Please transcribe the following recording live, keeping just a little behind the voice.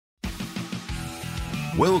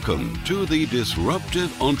Welcome to the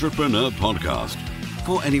Disruptive Entrepreneur Podcast.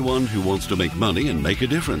 For anyone who wants to make money and make a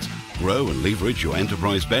difference, grow and leverage your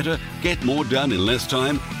enterprise better, get more done in less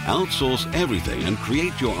time, outsource everything and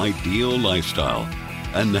create your ideal lifestyle.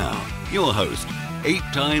 And now, your host, 8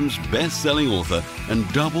 times best-selling author and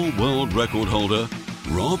double world record holder,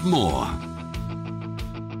 Rob Moore.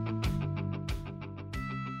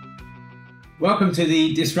 Welcome to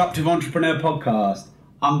the Disruptive Entrepreneur Podcast.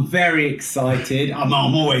 I'm very excited. I'm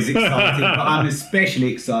always excited, but I'm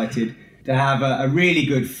especially excited to have a really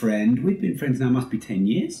good friend. We've been friends now, must be 10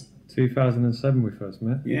 years. 2007 we first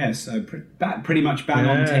met. Yeah, so pretty much bang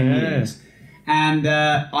on 10 years. And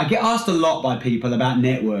I get asked a lot by people about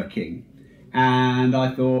networking. And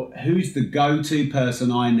I thought, who's the go-to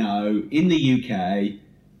person I know in the UK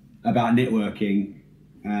about networking?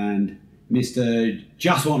 And Mr.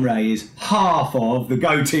 Just Want Ray is half of the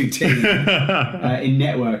go-to team in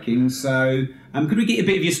networking. So could we get a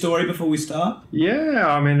bit of your story before we start? Yeah,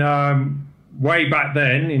 I mean, way back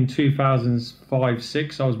then in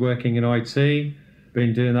 2005-06, I was working in IT.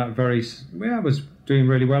 Been doing that I was doing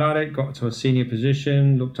really well at it. Got to a senior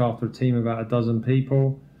position, looked after a team of about 12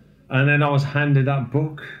 people. And then I was handed that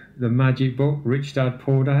book, the magic book, Rich Dad,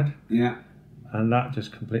 Poor Dad. Yeah. And that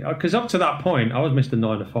just completely... Because up to that point, I was Mr.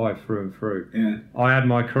 9 to 5 through and through. Yeah. I had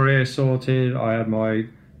my career sorted. I had my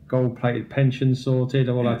gold-plated pension sorted.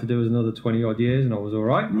 All I had to do was another 20-odd years and I was all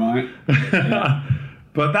right. Right. Yeah.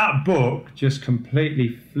 But that book just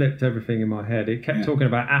completely flipped everything in my head. It kept talking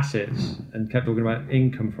about assets and kept talking about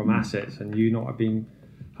income from assets and you not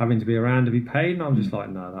having to be around to be paid. And I'm just like,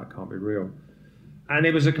 no, that can't be real. And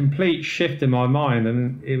it was a complete shift in my mind,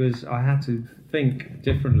 and I had to think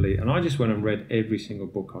differently. And I just went and read every single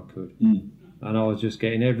book I could. And I was just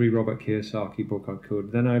getting every Robert Kiyosaki book I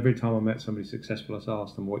could. Then every time I met somebody successful, I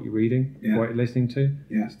asked them, what you're reading, what you're listening to.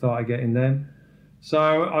 Yeah. Started getting them. So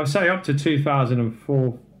I would say up to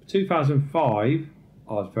 2004, 2005,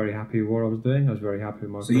 I was very happy with what I was doing. I was very happy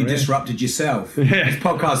with my career. So you disrupted yourself. Yeah. This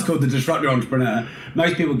podcast is called The Disruptive Entrepreneur.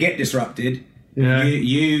 Most people get disrupted. Yeah.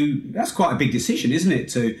 That's quite a big decision, isn't it,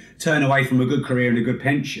 to turn away from a good career and a good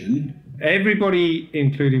pension? Everybody,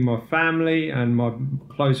 including my family and my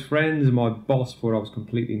close friends and my boss, thought I was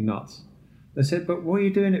completely nuts. They said, but what are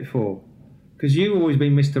you doing it for? Because you've always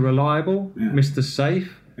been Mr. Reliable, Mr.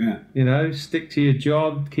 Safe, stick to your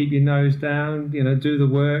job, keep your nose down, do the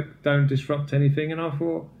work, don't disrupt anything. And I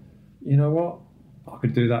thought, you know what? I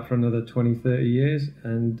could do that for another 20, 30 years,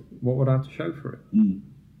 and what would I have to show for it?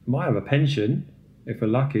 I might have a pension if we're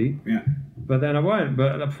lucky, but then I won't.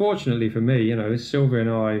 But unfortunately for me, Sylvia and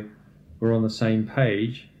I were on the same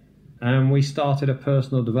page, and we started a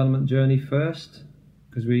personal development journey first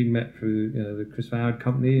because we met through the Chris Howard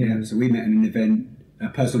company. Yeah, so we met at an event, a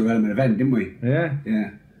personal development event, didn't we? Yeah. Yeah,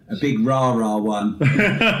 a big rah-rah one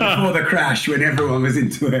before the crash when everyone was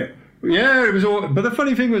into it. Yeah, it was all. But the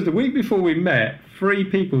funny thing was, the week before we met, 3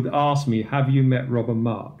 people asked me, "Have you met Rob and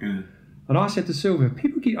Mark?" Yeah. And I said to Sylvia,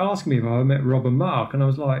 people keep asking me if I met Rob and Mark. And I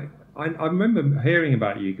was like, I remember hearing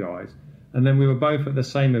about you guys. And then we were both at the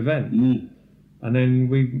same event. And then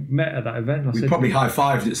we met at that event. And we probably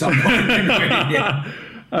high-fived at some point, didn't we? Yeah.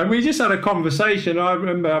 And we just had a conversation. I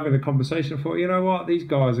remember having a conversation. I thought, you know what? These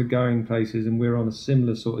guys are going places and we're on a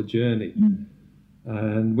similar sort of journey.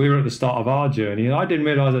 And we were at the start of our journey. And I didn't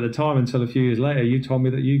realise at the time until a few years later, you told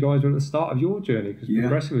me that you guys were at the start of your journey because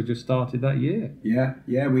Progressive had just started that year. Yeah.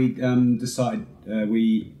 We decided,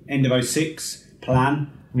 end of 06,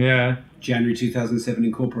 plan. Yeah. January 2007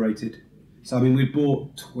 incorporated. So, we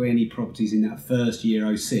bought 20 properties in that first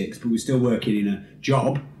year, 06, but we're still working in a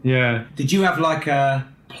job. Yeah. Did you have like a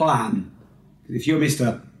plan? If you're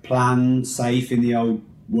Mr. Plan, safe in the old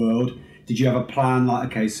world, did you have a plan like,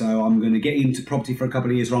 okay, so I'm going to get into property for a couple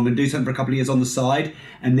of years, or I'm going to do something for a couple of years on the side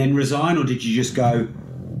and then resign, or did you just go,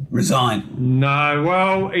 resign? No,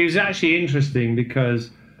 well, it was actually interesting because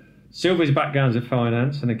Sylvia's background's in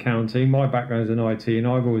finance and accounting, my background's in IT, and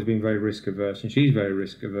I've always been very risk averse, and she's very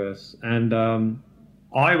risk averse. And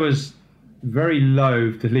I was very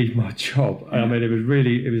loath to leave my job. Yeah.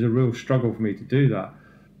 It was a real struggle for me to do that.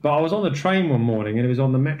 But I was on the train one morning and it was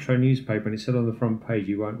on the Metro newspaper and it said on the front page,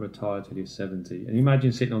 you won't retire till you're 70. And you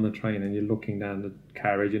imagine sitting on the train and you're looking down the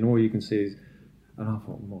carriage and all you can see is, and I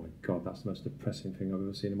thought, my God, that's the most depressing thing I've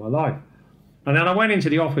ever seen in my life. And then I went into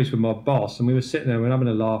the office with my boss and we were sitting there and we were having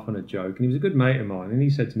a laugh and a joke. And he was a good mate of mine. And he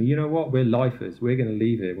said to me, you know what, we're lifers. We're going to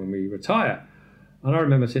leave here when we retire. And I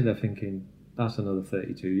remember sitting there thinking, that's another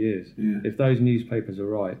 32 years. Yeah. If those newspapers are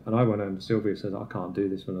right. And I went home to Sylvia and said, I can't do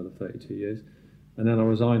this for another 32 years. And then I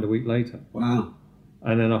resigned a week later. Wow.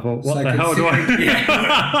 And then I thought, what the hell do I...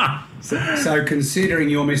 Yeah. so considering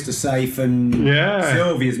you're Mr. Safe and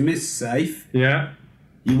Sylvia's Miss Safe,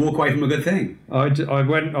 you walk away from a good thing. I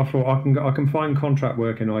thought I can find contract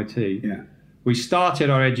work in IT. Yeah. We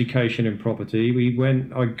started our education in property.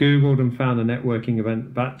 I Googled and found a networking event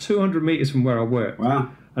about 200 metres from where I worked.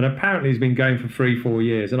 Wow. And apparently it's been going for 3-4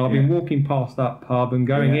 years. And I've been walking past that pub and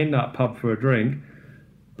going in that pub for a drink.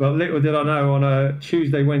 But little did I know, on a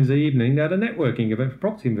Tuesday, Wednesday evening, they had a networking event for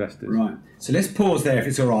property investors. Right. So let's pause there if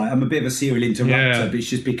it's all right. I'm a bit of a serial interrupter, but it's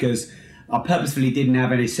just because I purposefully didn't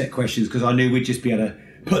have any set questions because I knew we'd just be able to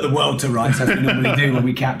put the world to rights as we normally do when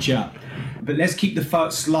we catch up. But let's keep the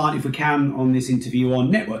slant, if we can, on this interview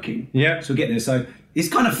on networking. Yeah. So we'll get there. So it's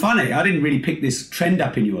kind of funny. I didn't really pick this trend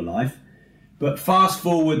up in your life. But fast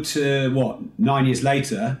forward to, 9 years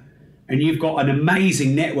later, and you've got an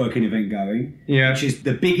amazing networking event going, which is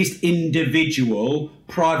the biggest individual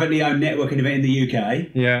privately owned networking event in the UK.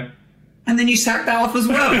 Yeah. And then you sacked that off as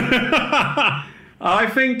well. I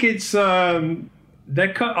think it's...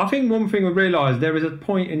 I think one thing we realise, there is a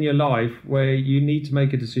point in your life where you need to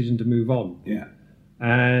make a decision to move on. Yeah.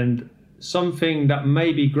 And something that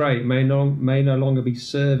may be great may no longer be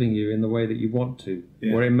serving you in the way that you want to,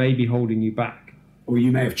 or it may be holding you back. Or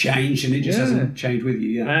you may have changed and it just hasn't changed with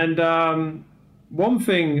you. Yeah. And one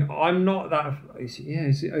thing, I'm not that... It's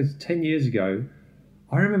 10 years ago.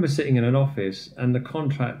 I remember sitting in an office and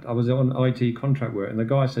I was on IT contract work, and the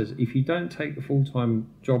guy says, if you don't take the full-time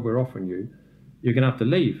job we're offering you, you're going to have to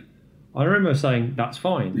leave. I remember saying, that's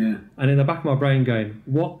fine. Yeah. And in the back of my brain going,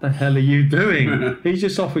 what the hell are you doing? He's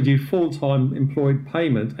just offered you full-time employed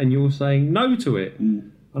payment and you're saying no to it. Mm.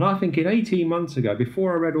 And I think 18 months ago,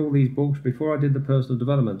 before I read all these books, before I did the personal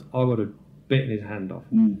development, I would have bitten his hand off.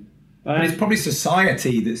 Mm. And it's probably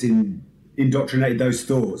society that's indoctrinated those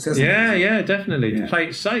thoughts, hasn't it? Yeah, definitely. To play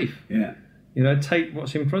it safe. Yeah. Take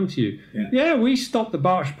what's in front of you. Yeah, we stopped the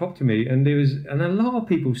Berkshire Property Meet, and a lot of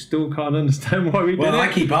people still can't understand why we did it. Well,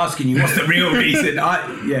 I keep asking you, what's the real reason?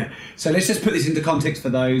 So let's just put this into context for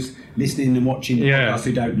those listening and watching the podcast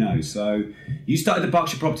who don't know. So you started the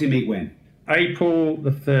Berkshire Property Meet when? April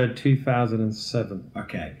the 3rd, 2007.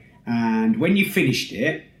 Okay. And when you finished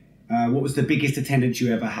it, what was the biggest attendance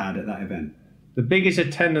you ever had at that event? The biggest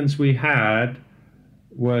attendance we had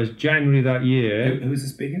was January that year. Who was the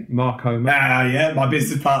speaker? Mark Homer. Yeah, my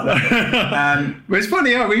business partner. But it's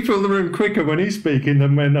funny how we fill the room quicker when he's speaking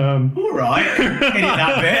than when... All right, edit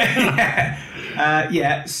that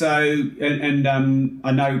bit. So,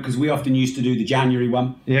 I know, because we often used to do the January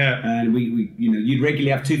one. Yeah. And we you'd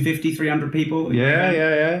regularly have 250, 300 people.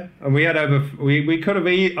 Yeah. And we had we could have...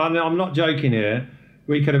 I'm not joking here.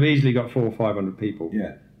 We could have easily got 400 or 500 people.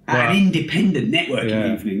 Yeah. An independent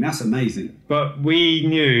networking evening. That's amazing. But we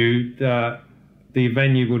knew that the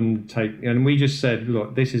venue wouldn't take, and we just said,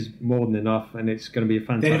 look, this is more than enough, and it's going to be a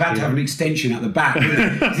fantastic... They'd have had to have an extension at the back,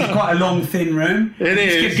 wouldn't it? It's quite a long, thin room. It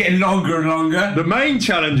is. It's getting longer and longer. The main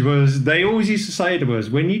challenge was, they always used to say to us,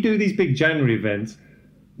 when you do these big January events,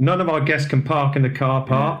 none of our guests can park in the car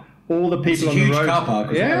park. Yeah. All the people on the road... It's a huge car park.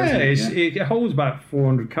 It holds about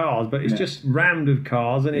 400 cars, but it's just rammed with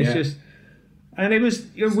cars, and it's just... And it was,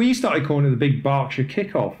 we started calling it the Big Berkshire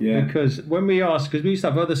Kickoff because when we asked, because we used to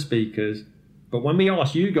have other speakers, but when we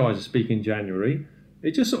asked you guys to speak in January,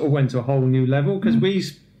 it just sort of went to a whole new level because we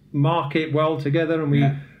market well together and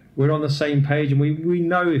we're on the same page, and we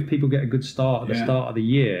know if people get a good start at the start of the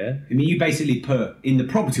year. I mean, you basically put, in the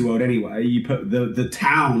property world anyway, you put the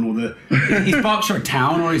town or the... Is Berkshire a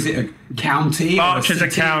town or is it a county? Berkshire's a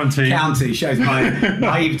county. County shows my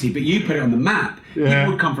naivety, but you put it on the map. Yeah.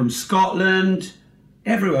 People would come from Scotland,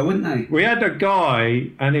 everywhere, wouldn't they? We had a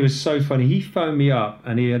guy, and it was so funny. He phoned me up,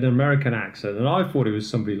 and he had an American accent, and I thought it was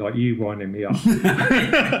somebody like you winding me up.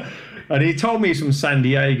 And he told me he's from San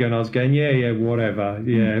Diego, and I was going, yeah, whatever.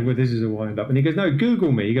 Yeah, well, this is a wind-up. And he goes, no,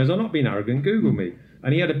 Google me. He goes, I'm not being arrogant, Google me.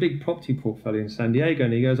 And he had a big property portfolio in San Diego,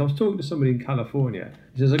 and he goes, I was talking to somebody in California.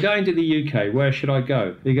 He says, I'm going to the UK, where should I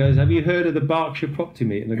go? He goes, have you heard of the Berkshire Property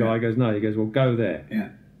Meet? And the guy goes, no. He goes, well, go there. Yeah.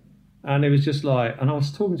 And it was just like, and I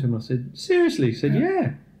was talking to him, and I said, seriously? He said,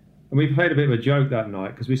 yeah. And we played a bit of a joke that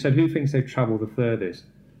night, because we said, who thinks they've travelled the furthest?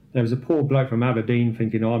 There was a poor bloke from Aberdeen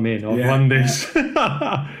thinking, I'm in, I've won this.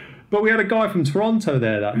 But we had a guy from Toronto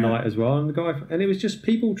there that night as well, and it was just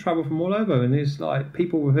people travel from all over, and it's like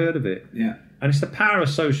people have heard of it. Yeah. And it's the power of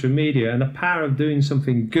social media and the power of doing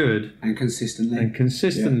something good and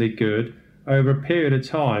consistently good over a period of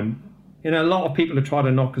time. A lot of people have tried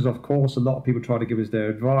to knock us off course. A lot of people try to give us their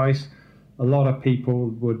advice. A lot of people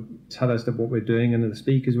would tell us that what we're doing, and the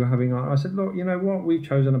speakers we're having. I said, look, you know what? We've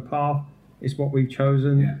chosen a path. It's what we've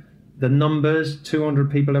chosen. Yeah. the numbers,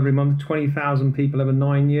 200 people every month, 20,000 people over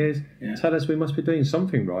 9 years, tell us we must be doing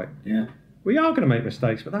something right. Yeah. We are going to make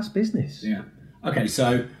mistakes, but that's business. Yeah. Okay,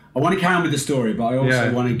 so I want to carry on with the story, but I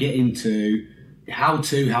also want to get into how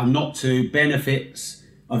not to, benefits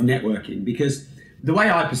of networking. Because the way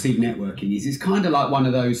I perceive networking is it's kind of like one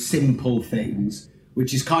of those simple things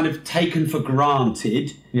which is kind of taken for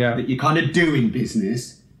granted that you kind of do in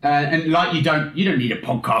business. And like you don't need a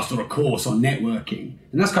podcast or a course on networking.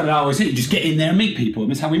 And that's kind of how I always say, you just get in there and meet people.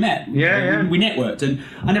 And that's how we met. We networked. And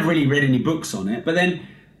I never really read any books on it. But then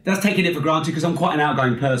that's taking it for granted because I'm quite an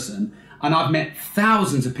outgoing person. And I've met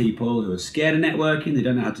thousands of people who are scared of networking. They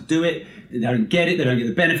don't know how to do it. They don't get it. They don't get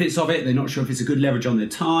the benefits of it. They're not sure if it's a good leverage on their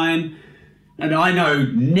time. And I know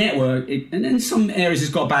and in some areas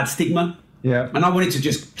it's got a bad stigma. Yeah. And I wanted to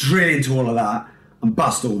just drill into all of that and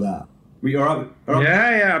bust all that. You all right?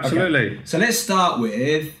 Yeah, absolutely. Okay. So let's start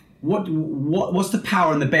with what's the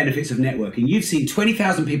power and the benefits of networking? You've seen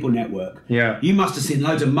 20,000 people network. Yeah. You must have seen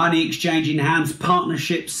loads of money exchanging hands,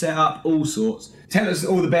 partnerships set up, all sorts. Tell us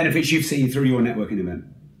all the benefits you've seen through your networking event.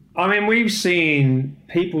 I mean, we've seen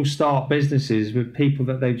people start businesses with people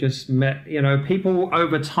that they've just met, people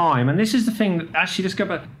over time. And this is the thing, actually, let's go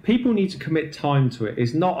back. People need to commit time to it.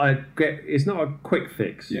 It's not a quick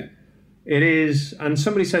fix. Yeah. It is, and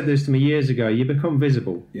somebody said this to me years ago, you become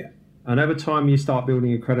visible. Yeah. And over time you start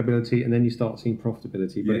building your credibility and then you start seeing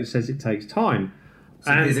profitability. But it says it takes time.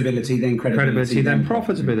 So visibility, then credibility, then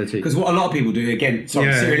profitability. Because what a lot of people do, again,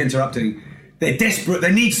 serial interrupting, they're desperate,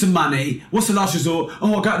 they need some money. What's the last resort?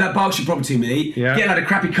 Oh, I'll go to that Berkshire property meet, get a load of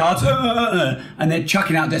crappy cards, and they're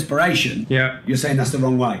chucking out desperation. Yeah. You're saying that's the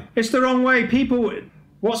wrong way. It's the wrong way.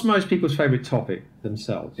 What's most people's favourite topic?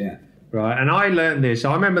 Themselves. Yeah. Right, and I learned this.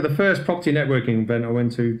 I remember the first property networking event I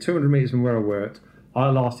went to, 200 metres from where I worked. I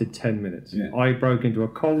lasted 10 minutes. Yeah. I broke into a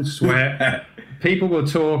cold sweat. People were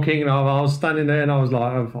talking, and I was standing there, and I was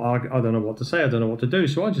like, I don't know what to say. I don't know what to do.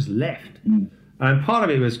 So I just left. And part of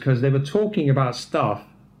it was because they were talking about stuff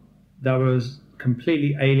that was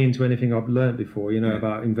completely alien to anything I've learned before.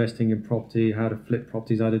 About investing in property, how to flip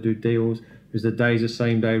properties, how to do deals. It was the days of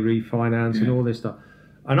same-day refinance and all this stuff.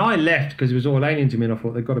 And I left because it was all alien to me, and I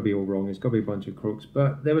thought, they've got to be all wrong. It's got to be a bunch of crooks.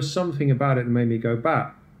 But there was something about it that made me go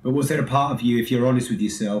back. But was there a part of you, if you're honest with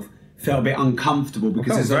yourself, felt a bit uncomfortable?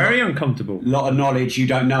 Because there's very uncomfortable. A lot of knowledge you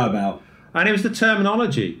don't know about. And it was the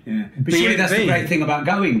terminology. Yeah. But surely that's the great thing about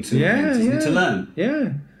going to events, to learn.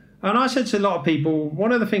 Yeah. And I said to a lot of people,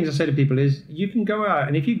 one of the things I say to people is, you can go out,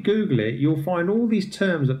 and if you Google it, you'll find all these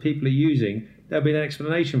terms that people are using. There'll be an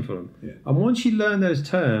explanation for them. Yeah. And once you learn those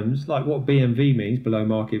terms, like what BMV means, below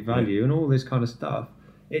market value, and all this kind of stuff,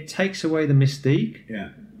 it takes away the mystique.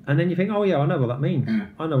 Yeah. And then you think, oh yeah, I know what that means. Yeah.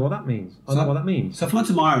 I know what that means. I know what that means. So I find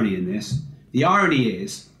some irony in this. The irony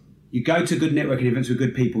is, you go to good networking events with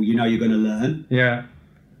good people, you know you're going to learn. Yeah.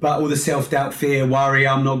 But all the self-doubt, fear, worry,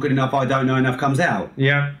 I'm not good enough, I don't know enough comes out.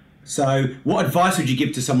 Yeah. So what advice would you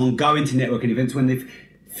give to someone going to networking events when they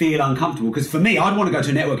feel uncomfortable? Because for me, I'd want to go to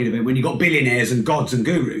a networking event when you've got billionaires and gods and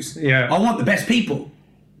gurus. Yeah. I want the best people.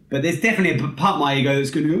 But there's definitely a part of my ego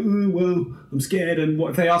that's going to go, oh, well, I'm scared, and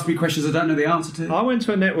what if they ask me questions I don't know the answer to? I went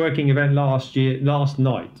to a networking event last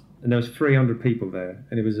night, and there was 300 people there,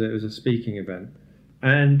 and it was a speaking event.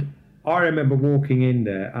 And I remember walking in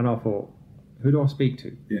there, and I thought, who do I speak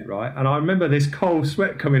to? Yeah. Right? And I remember this cold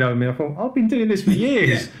sweat coming over me. I thought, I've been doing this for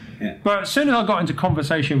years. Yeah. But as soon as I got into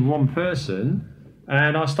conversation with one person,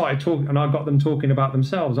 and I started talking, and I got them talking about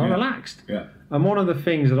themselves, I relaxed. Yeah. And one of the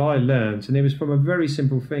things that I learned, and it was from a very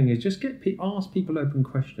simple thing, is just ask people open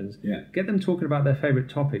questions. Yeah. Get them talking about their favourite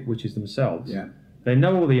topic, which is themselves. Yeah. They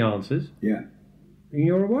know all the answers. Yeah. And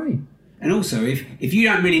you're away. And also, if you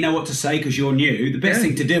don't really know what to say because you're new, the best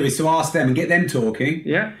thing to do is to ask them and get them talking.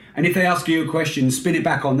 Yeah. And if they ask you a question, spin it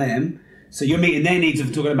back on them. So you're meeting their needs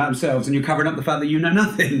of talking about themselves, and you're covering up the fact that you know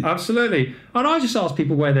nothing. Absolutely. And I just ask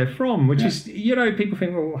people where they're from, which is, people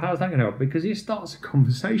think, well, how's that going to help? Because it starts a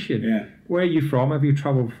conversation. Yeah. Where are you from? Have you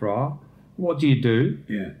travelled far? What do you do?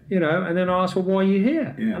 Yeah. And then I ask, well, why are you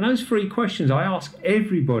here? Yeah. And those 3 questions I ask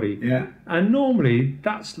everybody. Yeah. And normally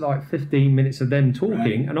that's like 15 minutes of them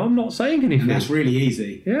talking, and I'm not saying anything. And that's really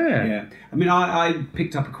easy. Yeah. Yeah. I mean, I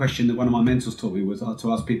picked up a question that one of my mentors taught me, was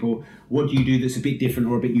to ask people, what do you do that's a bit different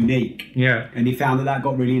or a bit unique? Yeah. And he found that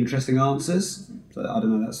got really interesting answers. So I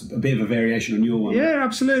don't know, that's a bit of a variation on your one. Yeah,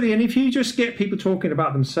 absolutely. And if you just get people talking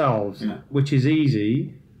about themselves, which is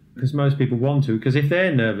easy, because most people want to, because if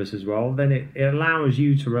they're nervous as well, then it allows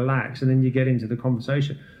you to relax, and then you get into the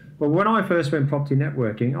conversation. But when I first went property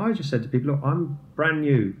networking, I just said to people, look, I'm brand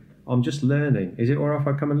new. I'm just learning. Is it all right if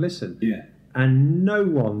I come and listen? Yeah. And no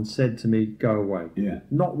one said to me, go away. Yeah.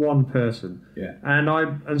 Not one person. Yeah.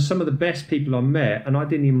 And some of the best people I met, and I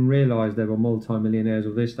didn't even realise they were multi-millionaires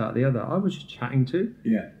or this, that, the other, I was just chatting to.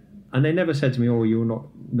 Yeah. And they never said to me, oh, you're not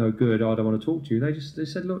no good, I don't want to talk to you. They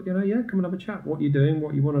said, look, come and have a chat. What are you doing?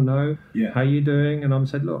 What you want to know? Yeah. How you doing? And I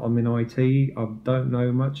said, look, I'm in IT. I don't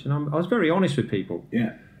know much. And I was very honest with people.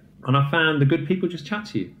 Yeah. And I found the good people just chat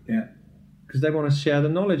to you. Yeah. Because they want to share the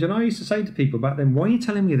knowledge. And I used to say to people back then, why are you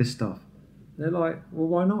telling me this stuff? And they're like, well,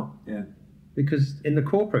 why not? Yeah. Because in the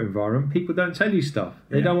corporate environment, people don't tell you stuff.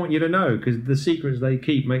 They don't want you to know because the secrets they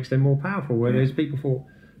keep makes them more powerful. Whereas people thought,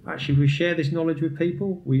 actually, we share this knowledge with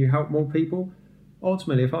people. We help more people.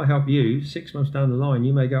 Ultimately, if I help you, 6 months down the line,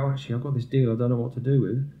 you may go, actually, I've got this deal I don't know what to do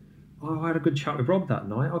with. Oh, I had a good chat with Rob that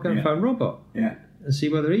night. I'll go and phone Rob up and see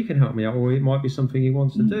whether he can help me out, or it might be something he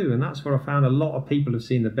wants to do. And that's where I found a lot of people have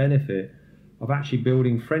seen the benefit of actually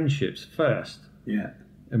building friendships first. Yeah.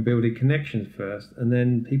 And building connections first, and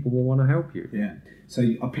then people will want to help you. Yeah. So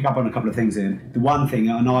I'll pick up on a couple of things here. The one thing,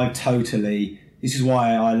 and this is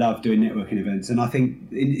why I love doing networking events, and I think,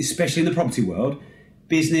 especially in the property world,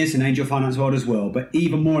 business and angel finance world as well, but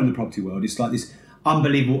even more in the property world, it's like this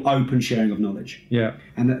unbelievable open sharing of knowledge. Yeah.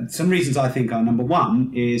 And some reasons I think are, number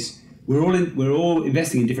one is we're all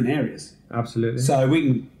investing in different areas. Absolutely. So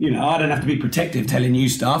we can, I don't have to be protective telling you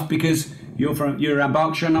stuff because you're around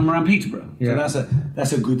Berkshire and I'm around Peterborough. Yeah. So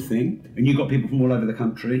that's a good thing. And you've got people from all over the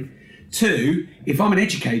country. Two, if I'm an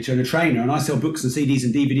educator and a trainer and I sell books and CDs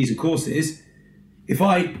and DVDs and courses, if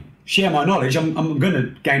I share my knowledge, I'm going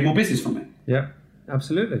to gain more business from it. Yeah,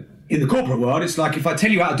 absolutely. In the corporate world, it's like if I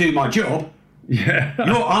tell you how to do my job,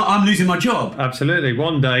 I'm losing my job. Absolutely.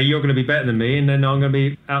 One day you're going to be better than me and then I'm going to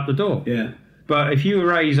be out the door. Yeah. But if you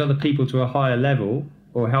raise other people to a higher level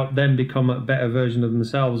or help them become a better version of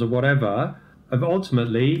themselves or whatever,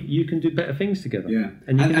 ultimately you can do better things together. Yeah.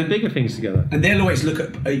 And you can do bigger things together. And they'll always look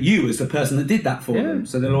at you as the person that did that for them.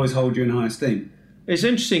 So they'll always hold you in high esteem. It's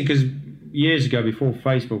interesting because years ago, before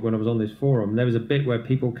Facebook, when I was on this forum, there was a bit where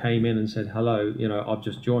people came in and said, hello, I've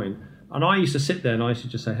just joined. And I used to sit there and I used to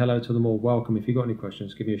just say hello to them all, welcome. If you've got any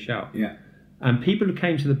questions, give me a shout. Yeah. And people who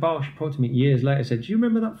came to the Berkshire Property Meet years later said, do you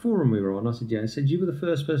remember that forum we were on? I said, yeah. I said, you were the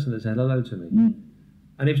first person that said hello to me. Mm.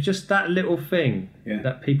 And it was just that little thing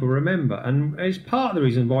that people remember. And it's part of the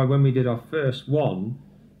reason why when we did our first one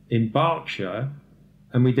in Berkshire,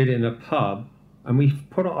 and we did it in a pub, and I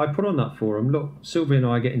put on that forum, look, Sylvia and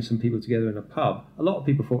I are getting some people together in a pub. A lot of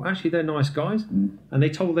people thought, actually, they're nice guys. Mm. And they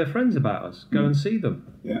told their friends about us. Go and see them.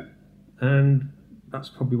 Yeah. And that's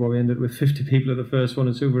probably why we ended with 50 people at the first one,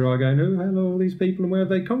 and Sylvia and I going, oh, hello, all these people, and where have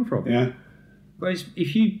they come from? Yeah. But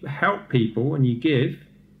if you help people and you give,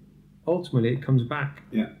 ultimately it comes back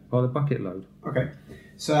by the bucket load. Okay.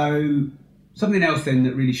 So something else then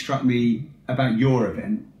that really struck me about your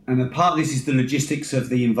event, and a part of this is the logistics of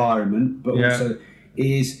the environment, but also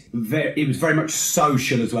it was very much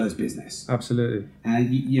social as well as business. Absolutely. And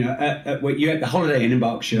you had the Holiday Inn in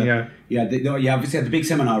Berkshire. You obviously had the big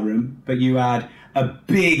seminar room, but you had a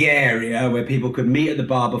big area where people could meet at the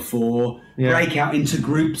bar before, break out into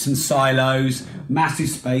groups and silos, massive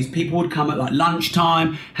space. People would come at like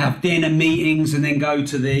lunchtime, have dinner, meetings, and then go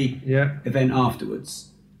to the event afterwards.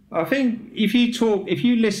 I think if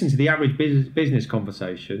you listen to the average business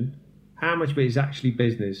conversation, how much of it is actually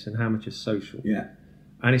business and how much is social? Yeah.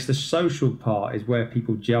 And it's the social part is where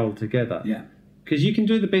people gel together. Yeah. Because you can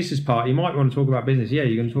do the business part. You might want to talk about business. Yeah,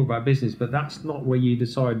 you're going to talk about business, but that's not where you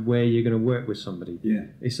decide where you're going to work with somebody. Yeah.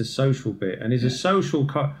 It's a social bit. And it's a social...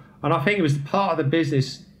 and I think it was part of the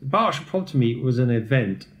business... The Berkshire Property Meet was an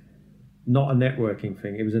event, not a networking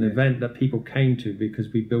thing. It was an event that people came to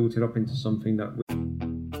because we built it up into something that...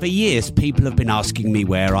 For years, people have been asking me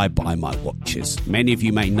where I buy my watches. Many of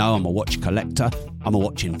you may know I'm a watch collector, I'm a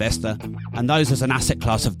watch investor, and those as an asset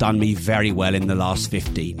class have done me very well in the last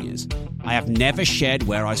 15 years. I have never shared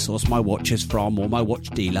where I source my watches from or my watch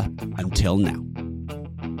dealer until now.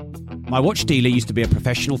 My watch dealer used to be a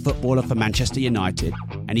professional footballer for Manchester United,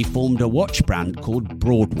 and he formed a watch brand called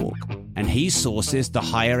Broadwalk. And he sources the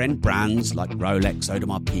higher-end brands like Rolex,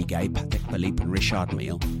 Audemars Piguet, Patek Philippe and Richard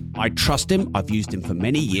Mille. I trust him, I've used him for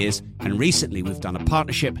many years, and recently we've done a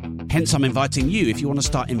partnership. Hence I'm inviting you, if you want to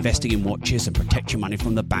start investing in watches and protect your money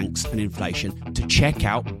from the banks and inflation, to check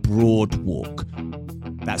out Broadwalk.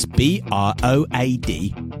 That's BROADWALK.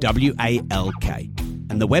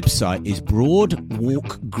 And the website is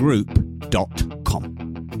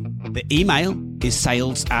broadwalkgroup.com. The email is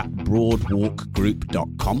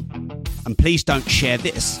sales@broadwalkgroup.com. And please don't share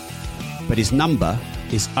this, but his number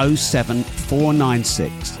is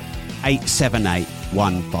 07496 878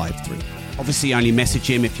 153. Obviously, only message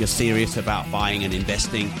him if you're serious about buying and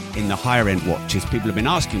investing in the higher end watches. People have been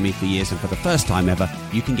asking me for years, and for the first time ever,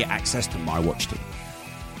 you can get access to my watch team.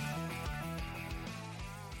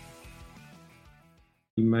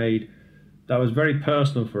 Made that was very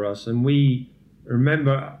personal for us, and we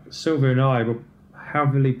remember Sylvia and I were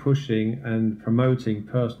heavily pushing and promoting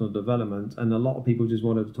personal development, and a lot of people just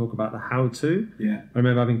wanted to talk about the how-to. I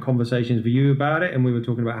remember having conversations with you about it, and we were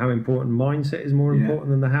talking about how important mindset is more important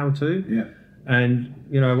than the how-to. And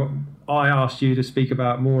I asked you to speak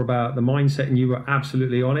more about the mindset, and you were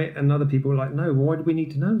absolutely on it, and other people were like, no, why do we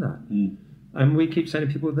need to know that? And we keep saying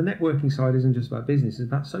to people, the networking side isn't just about business, it's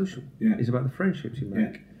about social. It's about the friendships you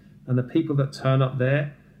make. And the people that turn up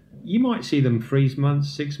there, you might see them 3 months,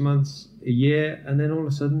 6 months, a year, and then all of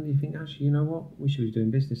a sudden you think, actually, you know what? We should be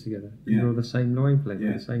doing business together. We're all the same wavelength,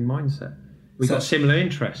 the same mindset. We've got similar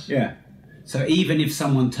interests. So even if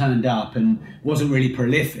someone turned up and wasn't really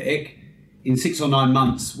prolific, in 6 or 9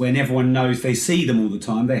 months, when everyone knows they see them all the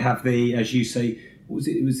time, they have the, as you say,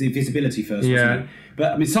 it was the visibility first, wasn't it?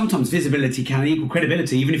 But I mean, sometimes visibility can equal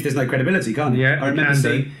credibility, even if there's no credibility, can't it? I remember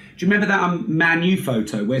seeing. Do you remember that Man U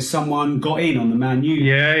photo where someone got in on the Man U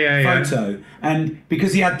photo, and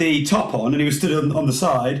because he had the top on and he was stood on the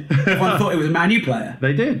side, everyone thought it was a Man U player.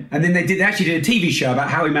 They did, and then they actually did a TV show about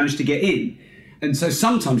how he managed to get in. And so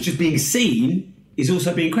sometimes just being seen is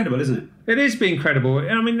also being credible, isn't it? It is being credible.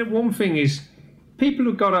 I mean, one thing is people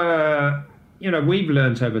have got to, we've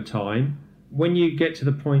learnt over time. When you get to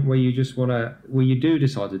the point where you just where you do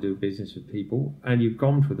decide to do business with people and you've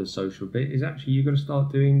gone for the social bit, is actually you've got to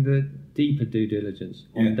start doing the deeper due diligence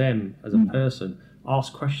on them as a person.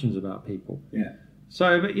 Ask questions about people.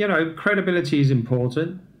 So, but credibility is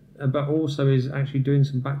important, but also is actually doing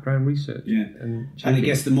some background research. And I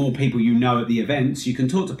guess the more people you know at the events, you can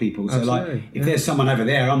talk to people. So like, if there's someone over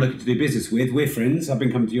there I'm looking to do business with, we're friends, I've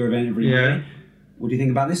been coming to your event every year. What do you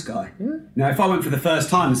think about this guy? Now, if I went for the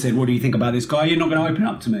first time and said, what do you think about this guy? You're not going to open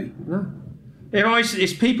up to me. No.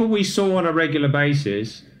 It's people we saw on a regular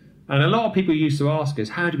basis, and a lot of people used to ask us,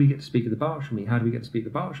 how do we get to speak at the Berkshire meet? How do we get to speak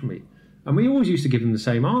at the Berkshire meet? And we always used to give them the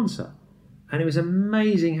same answer. And it was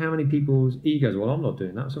amazing how many people's egos, well, I'm not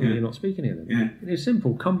doing that, so you're not speaking to them. And it's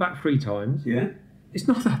simple, come back 3 times. It's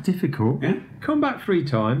not that difficult. Come back 3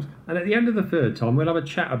 times, and at the end of the 3rd time, we'll have a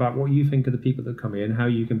chat about what you think of the people that come in, how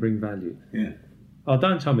you can bring value. Oh,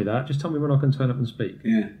 don't tell me that. Just tell me when I can turn up and speak.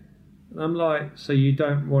 And I'm like, so you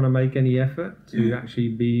don't want to make any effort to actually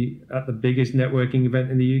be at the biggest networking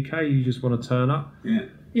event in the UK? You just want to turn up?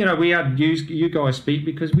 We had you guys speak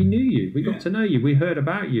because we knew you. We got to know you. We heard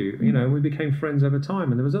about you. We became friends over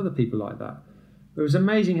time. And there was other people like that. It was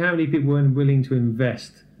amazing how many people weren't willing to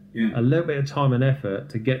invest a little bit of time and effort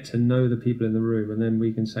to get to know the people in the room. And then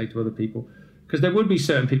we can say to other people, because there would be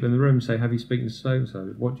certain people in the room say, have you spoken to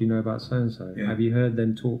so-and-so? What do you know about so-and-so? Have you heard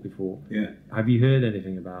them talk before? Have you heard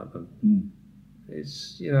anything about them?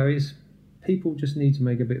 It's people just need to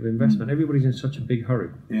make a bit of investment. Everybody's in such a big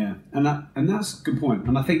hurry. And that's a good point.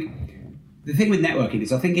 And I think the thing with networking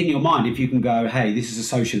is, I think in your mind, if you can go, hey, this is a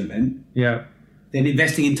social event, then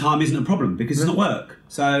investing in time isn't a problem because it's not work.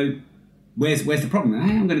 So where's the problem?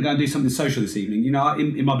 Hey, I'm going to go and do something social this evening.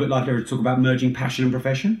 In my book, Life Leverage, I talk about merging passion and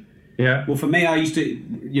profession. Well, for me, I used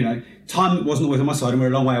to, time wasn't always on my side and we're a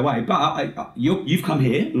long way away. But you've come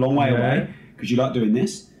here a long way away because you like doing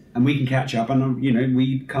this, and we can catch up, and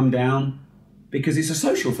we come down because it's a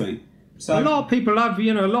social thing. So a lot of people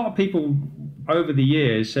over the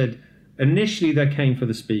years said initially they came for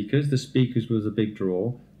the speakers. The speakers was a big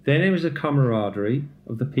draw. Then it was a camaraderie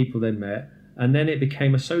of the people they met. And then it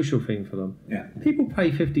became a social thing for them. People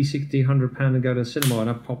pay 50, 60, 100 pounds and go to the cinema and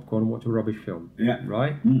have popcorn and watch a rubbish film.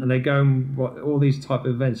 Right? And they go and watch all these type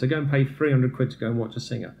of events. They go and pay 300 quid to go and watch a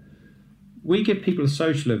singer. We give people a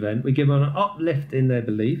social event. We give them an uplift in their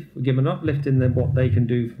belief. We give them an uplift in what they can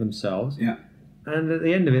do for themselves. And at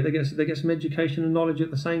the end of it, they get some education and knowledge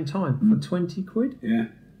at the same time for 20 quid.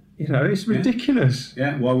 It's ridiculous.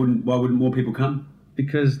 Why wouldn't more people come?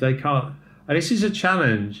 Because they can't. And this is a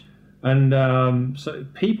challenge. And so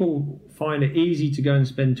people find it easy to go and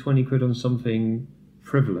spend 20 quid on something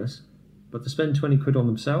frivolous, but to spend 20 quid on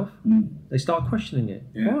themselves, they start questioning it.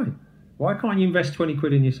 Why can't you invest 20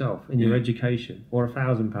 quid in yourself, in your education, or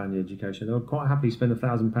 £1,000 in your education? They'll quite happily spend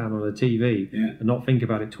 £1,000 on a TV and not think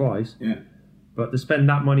about it twice. But to spend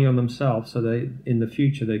that money on themselves so they, in the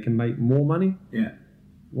future, they can make more money.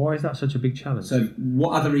 Why is that such a big challenge? So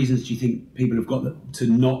what other reasons do you think people have got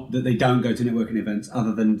that they don't go to networking events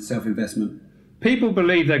other than self-investment? People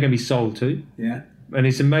believe they're going to be sold to. And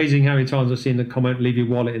it's amazing how many times I've seen the comment, leave your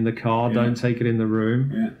wallet in the car, don't take it in the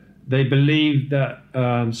room. They believe that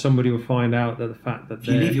somebody will find out that the fact that if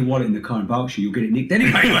you leave your wallet in the car in Berkshire, you'll get it nicked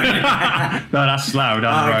anyway. No, that's slow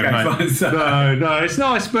down the road, mate. No, it's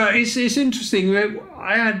nice, but it's interesting.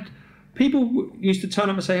 I had people used to turn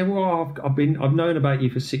up and say, "Well, I've known about you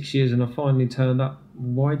for 6 years, and I finally turned up.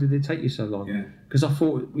 Why did it take you so long?" Because I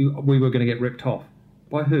thought we were going to get ripped off.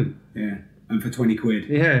 By who? Yeah. And for 20 quid.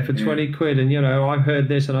 Yeah, for 20 quid. And, I heard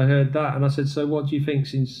this and I heard that. And I said, so what do you think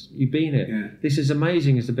since you've been here? Yeah. This is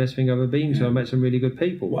amazing. It's the best thing I've ever been to. I met some really good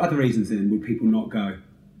people. What other reasons then would people not go?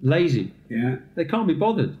 Lazy. Yeah. They can't be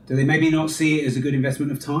bothered. Do they maybe not see it as a good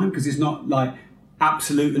investment of time? Because it's not like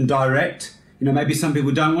absolute and direct. Maybe some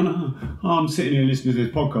people don't want to, I'm sitting here listening to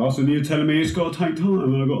this podcast and you're telling me it's got to take time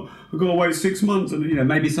and I've got to wait 6 months. And,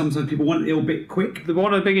 maybe sometimes people want it a little bit quick.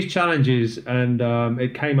 One of the biggest challenges, and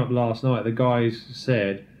it came up last night, the guy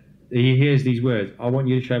said, he hears these words, I want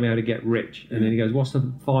you to show me how to get rich. And then he goes, what's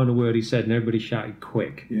the final word he said? And everybody shouted,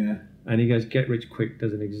 quick. Yeah. And he goes, get rich quick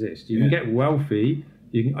doesn't exist. You can get wealthy,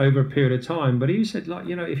 you can over a period of time. But he said,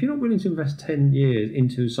 if you're not willing to invest 10 years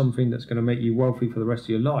into something that's going to make you wealthy for the rest of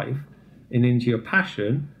your life, and into your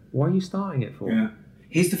passion, why are you starting it for? Yeah.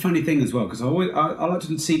 Here's the funny thing as well, because I like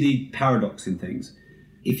to see the paradox in things.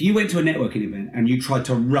 If you went to a networking event and you tried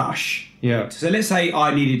to rush, so let's say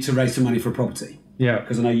I needed to raise some money for a property,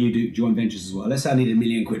 because I know you do joint ventures as well. Let's say I needed £1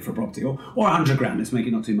 million for a property, or 100 grand. Let's make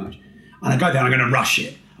it not too much. And I go there, I'm going to rush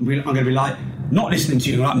it. I'm going to be like, not listening to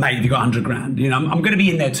you, like, mate, have you got 100 grand? I'm going to be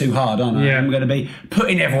in there too hard, aren't I? I'm going to be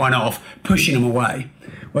putting everyone off, pushing them away.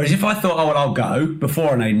 Whereas if I thought, I'll go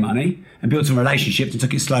before I need money and build some relationships and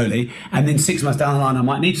took it slowly, and then 6 months down the line I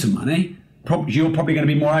might need some money, you're probably going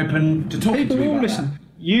to be more open to talking to me about that.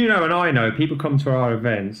 And I know people come to our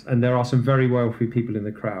events and there are some very wealthy people in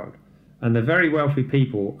the crowd. And the very wealthy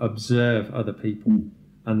people observe other people.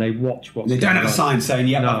 And they watch what's going on. They don't have a sign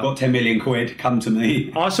saying, I've got 10 million quid, come to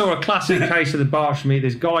me. I saw a classic case of the Berkshire meet.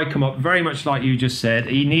 This guy come up very much like you just said.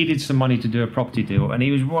 He needed some money to do a property deal, and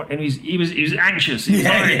he was anxious. He was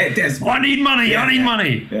I need money, I need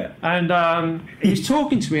money. Yeah. And he was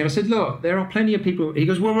talking to me, and I said, look, there are plenty of people. He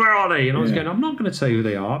goes, well, where are they? And I was going, I'm not going to tell you who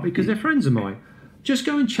they are because they're friends of mine. Just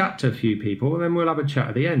go and chat to a few people, and then we'll have a chat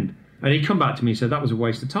at the end. And he come back to me and said, that was a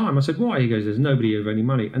waste of time. I said, why? He goes, there's nobody with any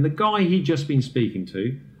money. And the guy he'd just been speaking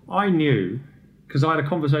to, I knew, because I had a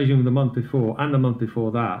conversation with the month before and the month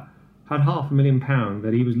before that, had £500,000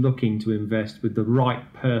 that he was looking to invest with the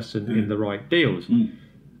right person in the right deals.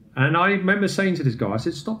 And I remember saying to this guy, I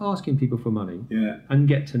said, stop asking people for money and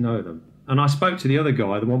get to know them. And I spoke to the other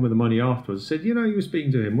guy, the one with the money afterwards. I said, you were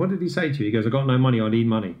speaking to him. What did he say to you? He goes, I got no money, I need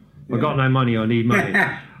money. I got no money, I need money.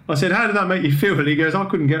 I said, how did that make you feel? And he goes, I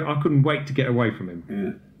couldn't wait to get away from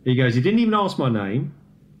him. He goes, he didn't even ask my name.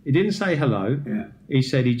 He didn't say hello. He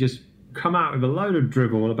said he just come out with a load of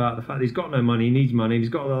drivel about the fact that he's got no money, he needs money, he's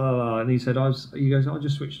got and he said, I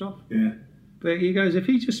just switched off. But he goes, if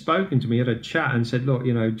he'd just spoken to me, had a chat and said, look,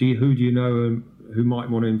 who do you know who might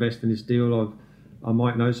want to invest in this deal? I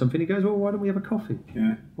might know something. He goes, well, why don't we have a coffee?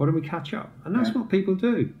 Why don't we catch up? And that's what people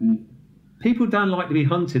do. People don't like to be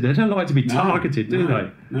hunted. They don't like to be targeted, do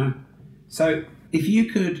they? No. So if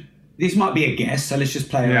you could, this might be a guess, so let's just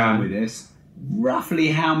play around with this. Roughly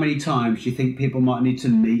how many times do you think people might need to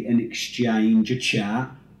meet and exchange a chat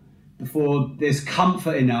before there's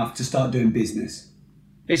comfort enough to start doing business?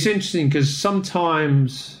 It's interesting because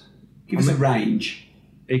sometimes... Give us a range.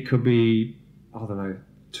 It could be,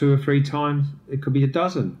 2 or 3 times. It could be a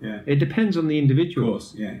dozen. It depends on the individual. Of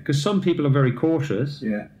course, Because some people are very cautious.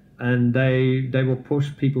 And they will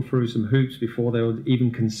push people through some hoops before they would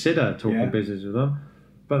even consider talking business with them.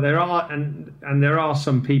 But there are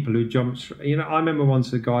some people who jump. I remember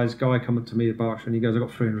once a guy come up to me at Berkshire and he goes, "I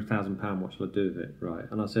got £300,000. What shall I do with it?" Right?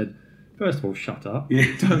 And I said, first of all, shut up.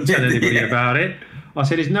 Don't tell anybody about it. I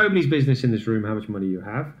said, it's nobody's business in this room how much money you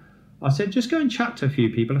have. I said, just go and chat to a few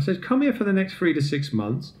people. I said, come here for the next 3 to 6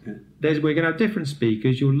 months. We're going to have different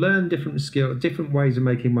speakers. You'll learn different skills, different ways of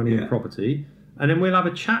making money in property. And then we'll have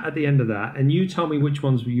a chat at the end of that, and you tell me which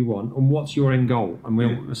ones you want and what's your end goal, and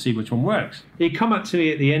we'll see which one works. He come up to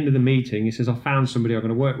me at the end of the meeting. He says, I found somebody I'm going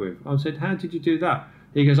to work with. I said, how did you do that?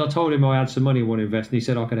 He goes, I told him I had some money I want to invest, and he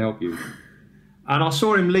said, I could help you. And I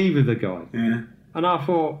saw him leave with the guy. And I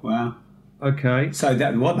thought, wow. Okay. So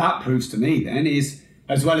what that proves to me then is,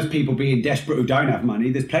 as well as people being desperate who don't have money,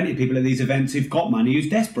 there's plenty of people at these events who've got money who's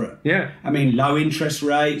desperate. I mean, low interest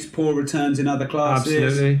rates, poor returns in other classes.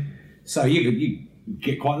 Absolutely. So you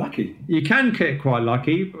get quite lucky. You can get quite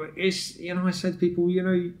lucky, but it's, I said to people,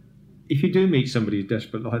 if you do meet somebody who's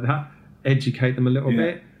desperate like that, educate them a little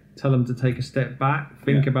bit, tell them to take a step back,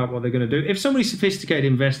 think about what they're going to do. If somebody's a sophisticated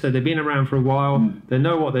investor, they've been around for a while, they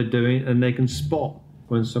know what they're doing, and they can spot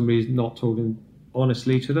when somebody's not talking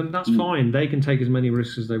honestly to them, that's fine. They can take as many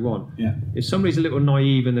risks as they want. Yeah. If somebody's a little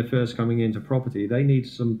naive and they're first coming into property, they need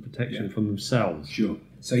some protection from themselves. Sure.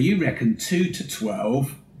 So you reckon 2 to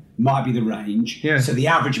 12 might be the range. Yeah. So the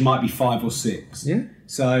average might be 5 or 6. Yeah.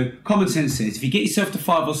 So common sense says if you get yourself to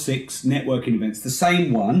 5 or 6 networking events, the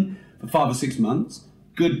same one for 5 or 6 months,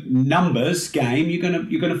 good numbers game,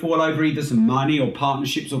 you're gonna fall over either some money or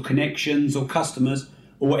partnerships or connections or customers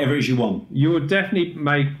or whatever it is you want. You will definitely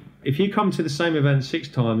make, if you come to the same event 6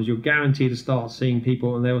 times, you're guaranteed to start seeing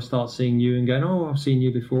people, and they will start seeing you and going, oh, I've seen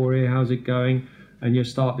you before here, how's it going? And you'll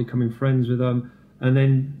start becoming friends with them. And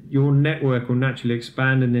then your network will naturally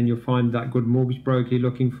expand, and then you'll find that good mortgage broker you're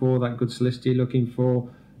looking for, that good solicitor you're looking for.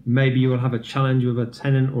 Maybe you will have a challenge with a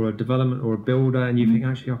tenant or a development or a builder, and you think,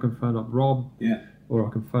 actually, I can phone up Rob, or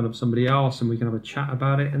I can phone up somebody else, and we can have a chat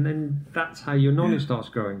about it. And then that's how your knowledge starts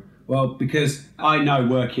growing. Well, because I know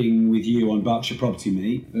working with you on Berkshire Property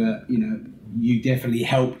Meet that, you definitely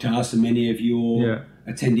helped us, and many of your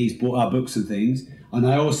attendees bought our books and things. And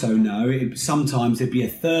I also know sometimes there'd be a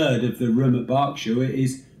third of the room at Berkshire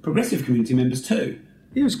is progressive community members too.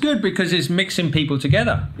 It was good because it's mixing people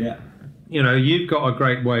together. Yeah. You've got a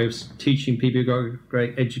great way of teaching people, you've got a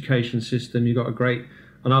great education system, you've got a great,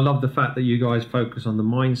 and I love the fact that you guys focus on the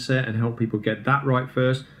mindset and help people get that right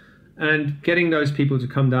first. And getting those people to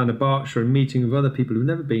come down to Berkshire and meeting with other people who've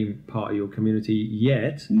never been part of your community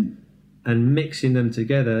yet and mixing them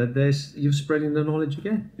together, you're spreading the knowledge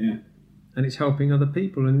again. Yeah. And it's helping other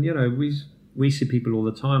people. And, we see people all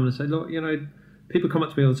the time and say, look, people come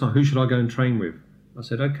up to me all the time, who should I go and train with? I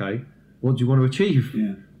said, okay, what do you want to achieve?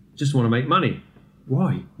 Yeah. Just want to make money.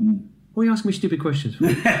 Why? Why are you asking me stupid questions for?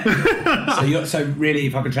 So really,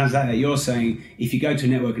 if I could translate that, you're saying if you go to a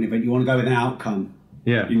networking event, you want to go with an outcome.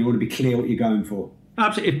 Yeah. You want to be clear what you're going for.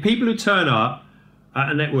 Absolutely. If people who turn up at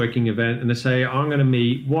a networking event and they say, I'm going to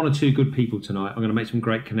meet 1 or 2 good people tonight, I'm going to make some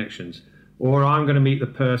great connections, or I'm going to meet the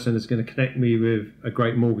person that's going to connect me with a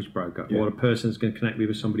great mortgage broker, or a person that's going to connect me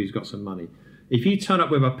with somebody who's got some money. If you turn up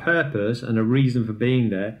with a purpose and a reason for being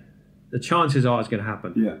there, the chances are it's going to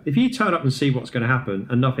happen. Yeah. If you turn up and see what's going to happen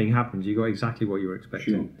and nothing happens, you got exactly what you were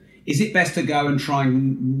expecting. Sure. Is it best to go and try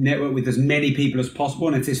and network with as many people as possible,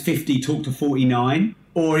 and if there's 50, talk to 49?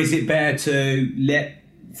 Or is it better to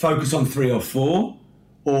focus on 3 or 4,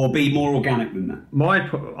 or be more organic than that?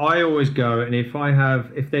 I always go, and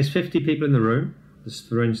if there's 50 people in the room, just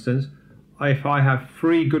for instance, if I have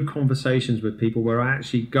 3 good conversations with people where I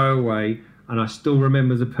actually go away and I still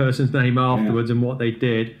remember the person's name afterwards and what they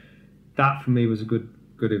did, that for me was a good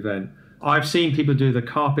event. I've seen people do the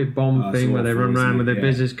carpet bomb thing where they run around with their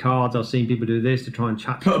business cards. I've seen people do this to try and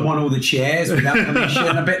chat. Put them on all the chairs without permission.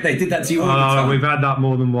 I bet they did that to you all the time. We've had that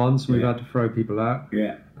more than once. We've had to throw people out.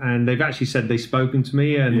 Yeah. And they've actually said they've spoken to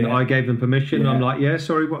me, and I gave them permission. I'm like,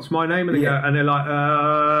 sorry, what's my name? And they go, and they're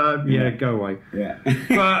like, go away. Yeah.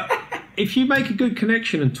 But if you make a good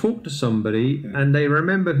connection and talk to somebody and they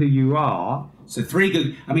remember who you are. So 3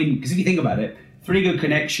 good, because if you think about it, 3 good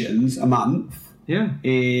connections a month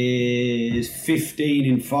is 15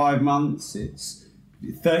 in 5 months. It's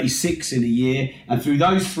 36 in a year. And through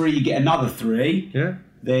those 3, you get another 3. Yeah.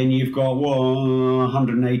 Then you've got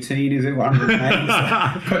 118, is it?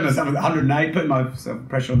 108. Putting myself at 108, putting myself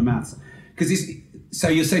pressure on the maths. So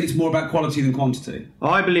you're saying it's more about quality than quantity?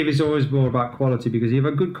 I believe it's always more about quality, because if you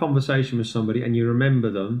have a good conversation with somebody and you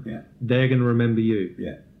remember them, they're going to remember you.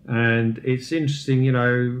 Yeah. And it's interesting,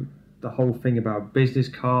 the whole thing about business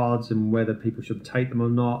cards and whether people should take them or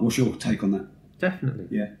not. What's your take on that? Definitely.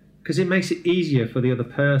 Yeah. Because it makes it easier for the other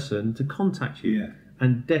person to contact you. Yeah.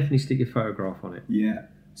 And definitely stick your photograph on it. Yeah.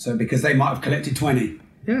 So because they might have collected 20.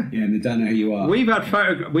 Yeah. Yeah, and they don't know who you are. We've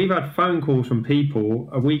had phone calls from people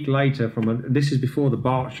a week later this is before the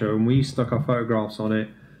Berkshire, and we stuck our photographs on it,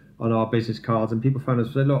 on our business cards, and people phoned us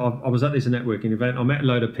and said, look, I was at this networking event, I met a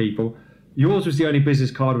load of people. Yours was the only business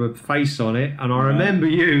card with a face on it, and I remember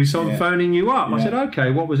you, so I'm phoning you up. I said, okay,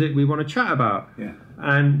 what was it we want to chat about? Yeah.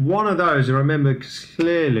 And one of those, I remember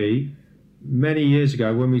clearly, many years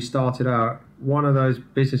ago when we started out, one of those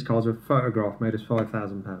business cards with a photograph made us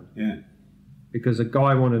 £5,000. Yeah. Because a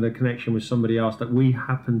guy wanted a connection with somebody else that we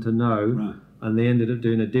happened to know, and they ended up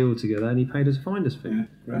doing a deal together, and he paid us a finder's fee. Yeah,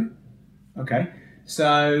 great. Okay.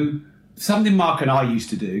 So something Mark and I used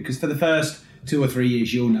to do, because for the first 2 or 3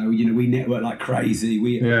 years, you'll know, we network like crazy.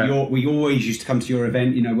 We always used to come to your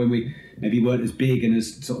event, when we maybe weren't as big and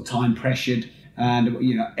as sort of time pressured, and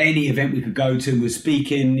any event we could go to and was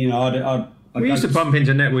speaking, we used to bump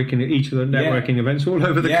into networking at each of the networking events all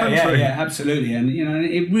over the country. Yeah, absolutely. And,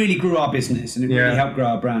 it really grew our business, and it really helped grow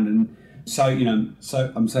our brand. And so,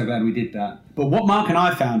 so I'm so glad we did that. But what Mark and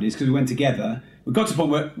I found is, because we went together, we got to the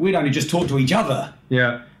point where we'd only just talk to each other.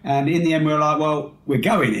 Yeah. And in the end, we were like, well, we're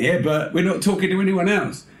going here, but we're not talking to anyone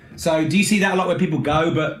else. So do you see that a lot where people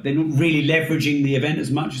go, but they're not really leveraging the event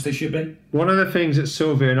as much as they should be? One of the things that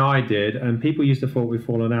Sylvia and I did, and people used to thought we'd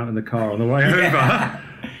fallen out in the car on the way over,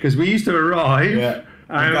 because we used to arrive. Yeah.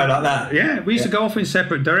 And go like that. Yeah, we used to go off in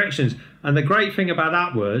separate directions. And the great thing about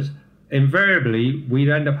that was, invariably, we'd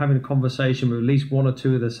end up having a conversation with at least one or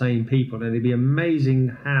two of the same people. And it'd be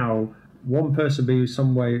amazing how one person be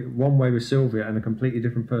one way with Sylvia and a completely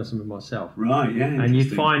different person with myself. Right, yeah. And you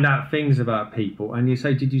find out things about people, and you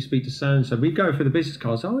say, did you speak to so-and-so? We go for the business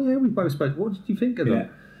cards. Oh, yeah, we both spoke. What did you think of them? Yeah.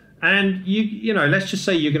 And you know, let's just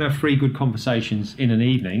say you're going to have 3 good conversations in an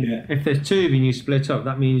evening. Yeah. If there's 2 of you and you split up,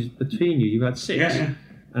 that means between you've had 6. Yeah.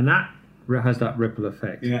 And that has that ripple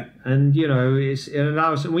effect. Yeah. And, you know, it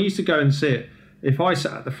allows... And we used to go and sit... If I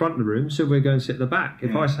sat at the front of the room, Sylvia would go and sit at the back.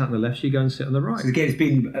 If I sat on the left, she'd go and sit on the right. So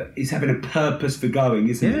again, it's having a purpose for going,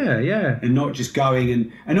 isn't it? Yeah. And not just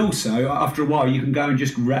going. And also, after a while, you can go and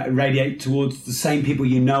just radiate towards the same people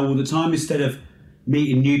you know all the time instead of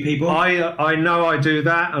meeting new people. I know I do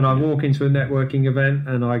that, and I walk into a networking event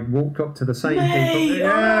and I walk up to the same people.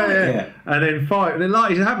 Yeah. And then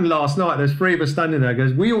it happened last night. There's 3 of us standing there.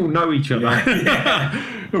 Goes, we all know each other.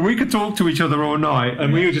 But we could talk to each other all night,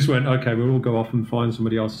 and we just went, okay, we'll all go off and find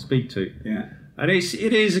somebody else to speak to. Yeah. And it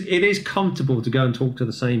is comfortable to go and talk to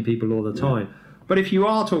the same people all the time. But if you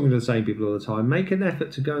are talking to the same people all the time, make an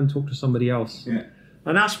effort to go and talk to somebody else. Yeah.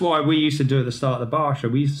 And that's why we used to do at the start of the bar show.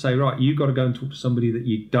 We used to say, right, you've got to go and talk to somebody that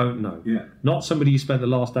you don't know. Yeah. Not somebody you spent the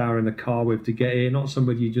last hour in the car with to get here, not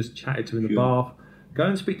somebody you just chatted to in the bath. Go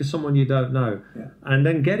and speak to someone you don't know. Yeah. And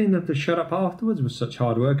then getting them to shut up afterwards was such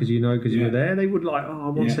hard work, as you know, because you were there. They would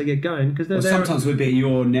once they get going, because they're there. Sometimes we'd be at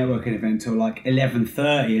your networking event till like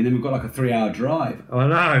 11:30, and then we've got like a 3-hour drive. I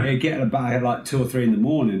know. You get about at like 2 or 3 in the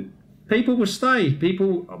morning. People will stay.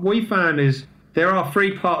 We found is there are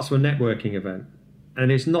 3 parts of a networking event. And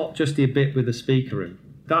it's not just the bit with the speaker in.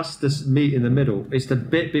 That's the meet in the middle. It's the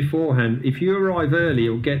bit beforehand. If you arrive early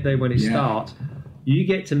or get there when it starts, you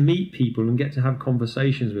get to meet people and get to have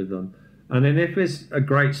conversations with them. And then if there's a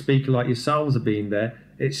great speaker like yourselves have been there,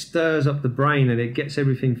 it stirs up the brain and it gets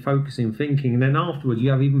everything focusing, thinking. And then afterwards,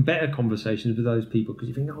 you have even better conversations with those people because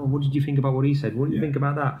you think, oh, what did you think about what he said? What do you think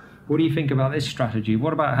about that? What do you think about this strategy?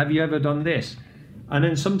 What about, have you ever done this? And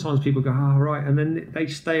then sometimes people go, oh, right. And then they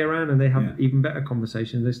stay around and they have even better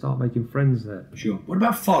conversations. They start making friends there. Sure. What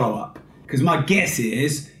about follow-up? Because my guess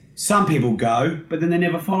is some people go, but then they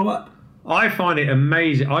never follow up. I find it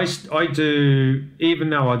amazing. I do, even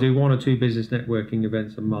now I do 1 or 2 business networking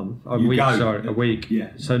events a month. A week.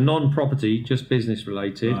 Yeah. So non-property, just business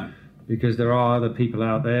related. Right. Because there are other people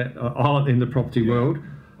out there that aren't in the property world.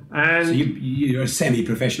 And so you're a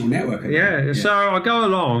semi-professional networker. Yeah. So I go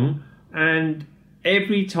along and...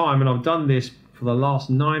 Every time, and I've done this for the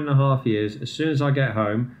last 9.5 years, as soon as I get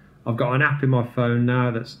home, I've got an app in my phone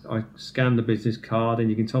now I scan the business card, and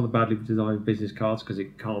you can tell the badly designed business cards because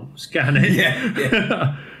it can't scan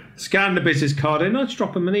it. Scan the business card in, I just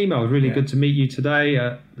drop them an email. It's really good to meet you today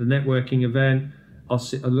at the networking event. I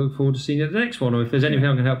look forward to seeing you at the next one, or if there's anything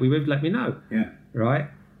I can help you with, let me know. Yeah. Right?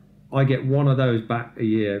 I get 1 of those back a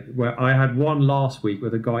year, where I had 1 last week where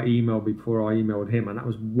the guy emailed before I emailed him, and that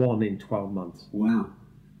was 1 in 12 months. Wow.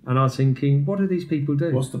 And I was thinking, what do these people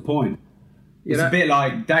do? What's the point? It's a bit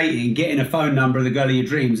like dating, getting a phone number of the girl of your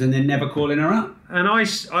dreams and then never calling her up. And I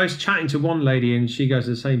was chatting to one lady, and she goes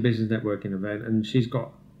to the same business networking event, and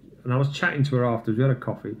I was chatting to her afterwards, we had a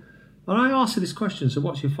coffee, and I asked her this question, so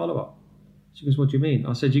what's your follow-up? She goes, what do you mean?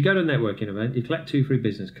 I said, you go to a networking event, you collect 2, 3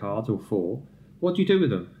 business cards, or 4, what do you do with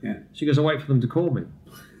them? Yeah. She goes, I wait for them to call me.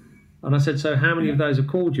 And I said, so how many of those have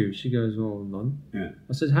called you? She goes, well, none. Yeah.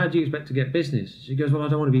 I said, how do you expect to get business? She goes, well, I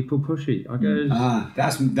don't want to be pushy. I goes,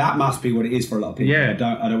 that must be what it is for a lot of people. Yeah.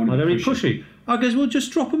 I don't want to be pushy. I goes, well,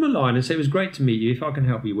 just drop them a line and say, it was great to meet you, if I can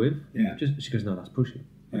help you with. Yeah. She goes, no, that's pushy.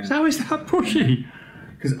 I goes, how is that pushy?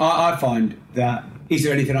 Because I find that, is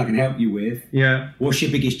there anything I can help you with? Yeah. What's your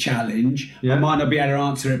biggest challenge? Yeah. I might not be able to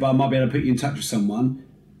answer it, but I might be able to put you in touch with someone.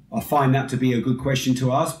 I find that to be a good question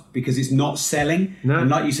to ask because it's not selling. No. And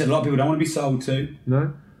like you said, a lot of people don't want to be sold to.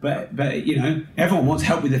 No. But you know, everyone wants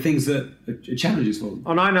help with the things that are challenges for them.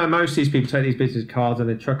 And I know most of these people take these business cards and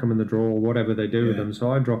they chuck them in the drawer or whatever they do with them.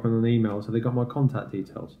 So I drop them an email so they got my contact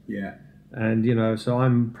details. Yeah. And, you know, so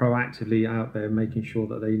I'm proactively out there making sure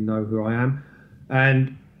that they know who I am.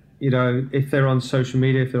 And, you know, if they're on social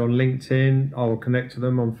media, if they're on LinkedIn, I will connect to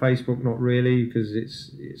them. On Facebook, not really, because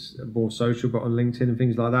it's more social, but on LinkedIn and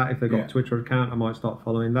things like that. If they've got a Twitter account, I might start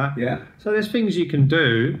following that. Yeah. So there's things you can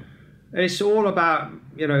do. It's all about,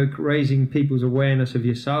 raising people's awareness of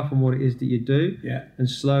yourself and what it is that you do. Yeah. And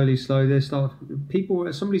slowly, they start.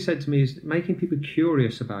 Somebody said to me, is making people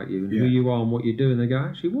curious about you and who you are and what you do. And they go,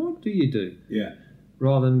 actually, what do you do? Yeah.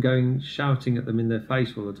 Rather than going shouting at them in their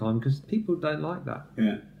face all the time, because people don't like that.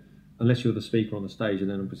 Yeah. Unless you're the speaker on the stage, and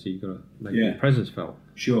then obviously you've got to make your presence felt.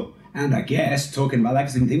 Sure. And I guess, talking about that,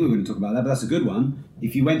 because I didn't think we were going to talk about that, but that's a good one.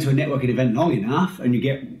 If you went to a networking event long enough and you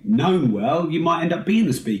get known well, you might end up being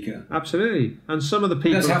the speaker. Absolutely. And some of the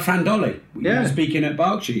people... That's how Fran Dolly, speaking at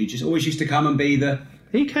Berkshire, he just always used to come and be the...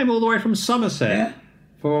 He came all the way from Somerset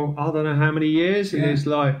for I don't know how many years, and it's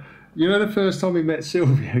like... the first time we met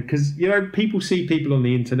Sylvia, because, people see people on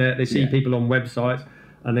the internet, they see people on websites,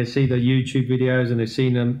 and they see the YouTube videos, and they've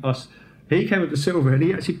seen us. He came up to Sylvia, and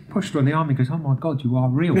he actually pushed her on the arm. He goes, "Oh my God, you are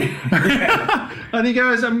real." And he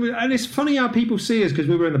goes, and it's funny how people see us, because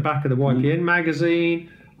we were in the back of the YPN magazine.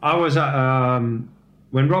 I was at,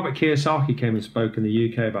 when Robert Kiyosaki came and spoke in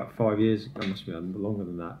the UK about 5 years ago, must be longer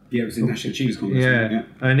than that. Yeah, it was in National Achievers Congress. Yeah,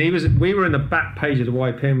 and we were in the back page of the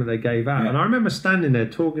YPN that they gave out, and I remember standing there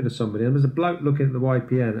talking to somebody, and there was a bloke looking at the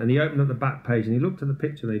YPN, and he opened up the back page, and he looked at the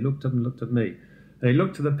picture, and he looked up and looked at me. And he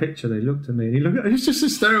looked at the picture, and he looked at me, and he was just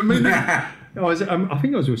staring at me. I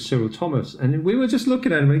think I was with Cyril Thomas, and we were just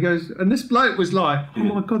looking at him, and he goes, and this bloke was like, "Oh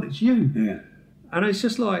my God, it's you!" Yeah. And it's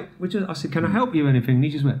just like, I said, "Can I help you with anything?" And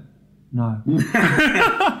he just went, "No."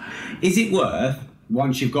 Is it worth,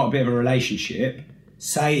 once you've got a bit of a relationship,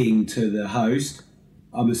 saying to the host,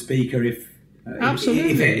 "I'm a speaker,"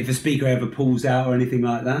 absolutely, if a speaker ever pulls out or anything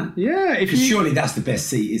like that? Yeah, because surely that's the best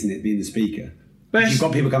seat, isn't it? Being the speaker. You've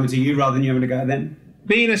got people coming to you rather than you having to go to them.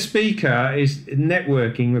 Being a speaker is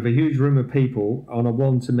networking with a huge room of people on a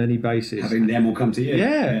one-to-many basis. Having them all come to you.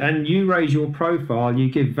 Yeah, and you raise your profile,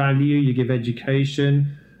 you give value, you give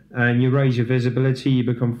education, and you raise your visibility, you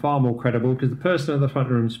become far more credible, because the person at the front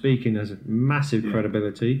of the room speaking has massive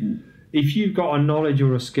credibility. If you've got a knowledge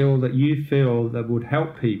or a skill that you feel that would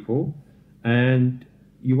help people, and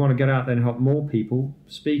you want to get out there and help more people,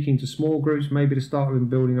 speaking to small groups, maybe to start with, and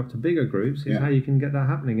building up to bigger groups, is how you can get that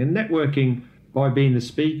happening. And networking by being the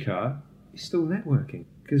speaker is still networking,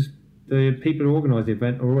 because the people who organise the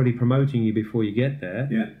event are already promoting you before you get there.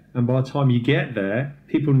 Yeah. And by the time you get there,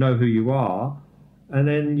 people know who you are, and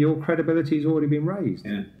then your credibility has already been raised.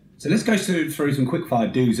 Yeah. So let's go through some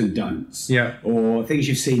quickfire do's and don'ts. Yeah. Or things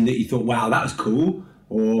you've seen that you thought, wow, that was cool,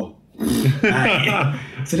 or...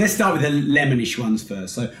 So let's start with the lemonish ones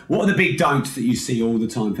first. So what are the big don'ts that you see all the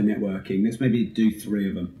time for networking? Let's maybe do 3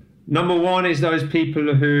 of them. Number 1 is those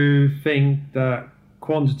people who think that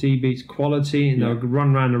quantity beats quality, and they'll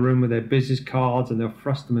run around the room with their business cards and they'll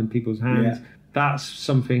thrust them in people's hands. That's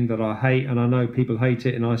something that I hate, and I know people hate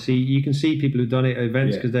it, and you can see people who've done it at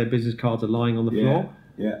events because their business cards are lying on the floor.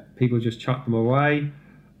 Yeah. People just chuck them away,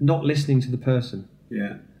 not listening to the person.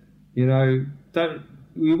 Yeah.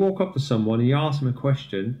 You walk up to someone and you ask them a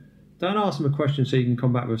question. Don't ask them a question so you can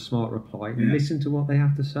come back with a smart reply. Listen to what they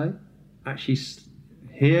have to say. Actually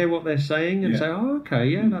hear what they're saying and say, "Oh, okay,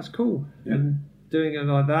 yeah, that's cool." And doing it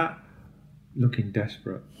like that, looking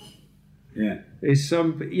desperate. Yeah, it's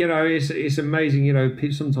it's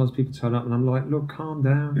amazing. Sometimes people turn up and I'm like, "Look, calm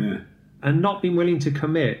down," and not being willing to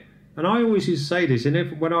commit. And I always used to say this,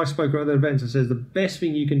 and when I spoke at other events, I says the best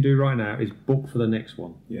thing you can do right now is book for the next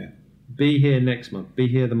one. Yeah. Be here next month, be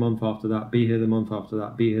here the month after that, be here the month after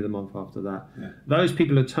that, be here the month after that. Yeah. Those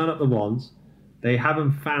people who turn up the once, they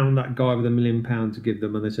haven't found that guy with £1 million to give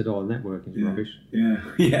them, and they said, "Oh, networking's rubbish."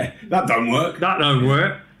 Yeah, that don't work. That don't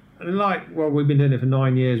work. And we've been doing it for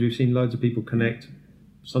 9 years. We've seen loads of people connect,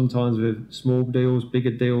 sometimes with small deals,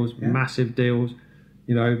 bigger deals, massive deals.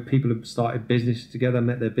 People have started business together,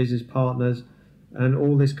 met their business partners, and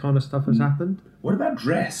all this kind of stuff has happened. What about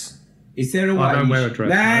dress? Is there a way? I don't wear a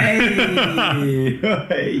dress.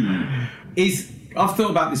 I've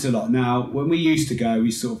thought about this a lot. Now, when we used to go,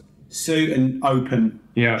 we sort of suit and open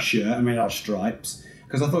shirt, and we had our stripes,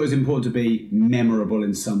 because I thought it was important to be memorable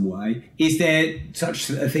in some way. Is there such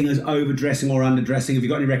a thing as overdressing or underdressing? Have you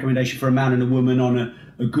got any recommendation for a man and a woman on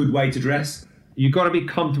a good way to dress? You've got to be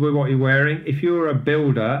comfortable with what you're wearing. If you're a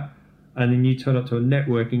builder and then you turn up to a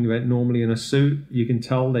networking event normally in a suit, you can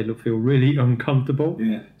tell they feel really uncomfortable.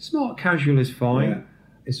 Yeah. Smart casual is fine. Yeah.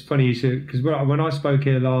 It's funny because when I spoke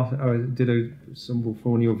here last, I did some for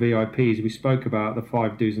one of your VIPs, we spoke about the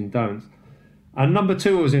 5 do's and don'ts. And number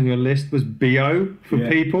 2 was in your list was BO for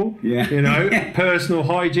people. Yeah. Personal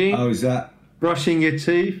hygiene. Oh, is that? Brushing your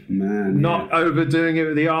teeth. Not overdoing it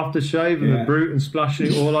with the aftershave and the brute and splashing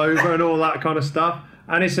it all over and all that kind of stuff.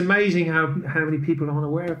 And it's amazing how many people aren't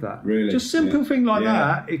aware of that. Really? Just simple thing like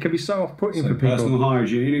that, it can be so off-putting for people. Personal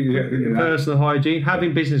hygiene. Personal hygiene,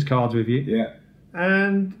 having business cards with you. Yeah.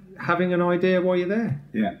 And having an idea while you're there.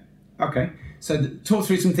 Yeah. Okay. So talk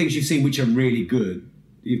through some things you've seen which are really good.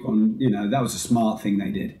 You've gone, that was a smart thing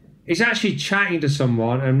they did. It's actually chatting to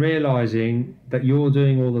someone and realising that you're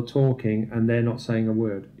doing all the talking and they're not saying a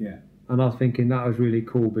word. Yeah. And I was thinking that was really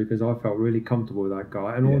cool because I felt really comfortable with that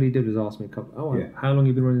guy. And all he did was ask me, how long have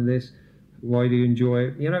you been running this? Why do you enjoy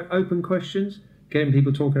it? Open questions, getting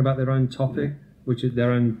people talking about their own topic, which is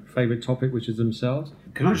their own favourite topic, which is themselves.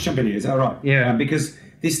 Can I just jump in here? Is that all right? Yeah. Because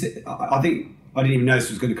I think, I didn't even know this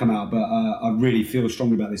was going to come out, but I really feel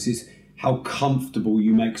strongly about this, is how comfortable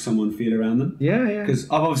you make someone feel around them. Yeah. Because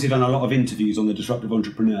I've obviously done a lot of interviews on the Disruptive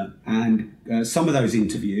Entrepreneur, and some of those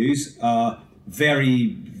interviews are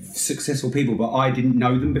very successful people, but I didn't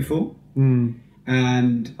know them before.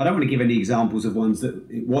 And I don't want to give any examples of ones that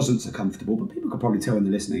it wasn't so comfortable, but people could probably tell when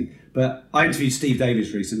they're listening. But I interviewed Steve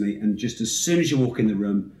Davis recently, and just as soon as you walk in the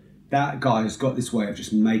room, that guy has got this way of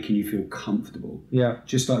just making you feel comfortable. Yeah.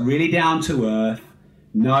 Just like really down to earth.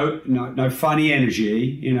 No funny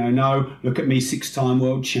energy, no look at me 6-time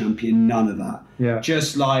world champion, none of that. Yeah.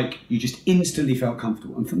 Just like you just instantly felt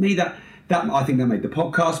comfortable. And for me, that I think that made the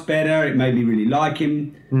podcast better. It made me really like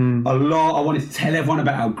him a lot. I wanted to tell everyone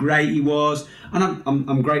about how great he was. And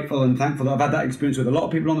I'm grateful and thankful that I've had that experience with a lot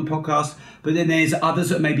of people on the podcast. But then there's others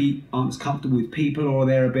that maybe aren't as comfortable with people, or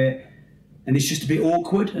they're a bit, and it's just a bit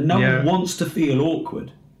awkward. And no one wants to feel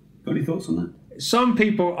awkward. Got any thoughts on that? Some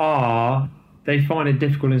people they find it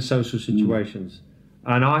difficult in social situations.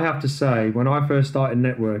 And I have to say, when I first started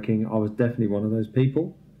networking, I was definitely one of those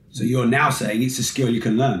people. So you're now saying it's a skill you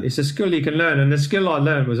can learn? It's a skill you can learn. And the skill I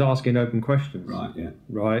learned was asking open questions. Right, yeah.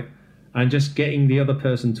 Right? And just getting the other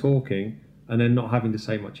person talking and then not having to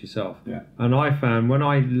say much yourself. Yeah. And I found when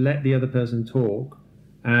I let the other person talk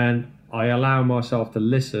and I allow myself to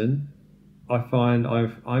listen, I find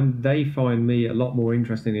they find me a lot more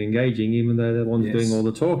interesting and engaging, even though they're the ones doing all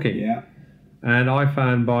the talking. Yeah. And I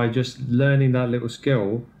found by just learning that little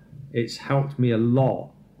skill, it's helped me a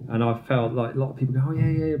lot. And I felt like a lot of people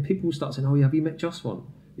go, people will start saying, have you met Just One?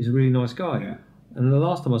 He's a really nice guy. Yeah. And the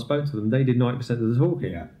last time I spoke to them, they did 90% of the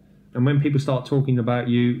talking. Yeah. And when people start talking about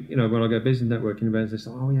you, when I go to business networking events, they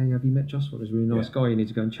say, have you met Just One? He's a really nice guy. You need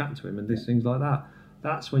to go and chat to him and things like that.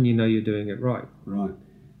 That's when you know you're doing it right. Right.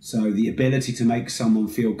 So the ability to make someone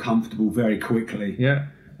feel comfortable very quickly. Yeah.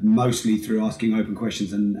 Mostly through asking open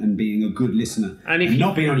questions and being a good listener. And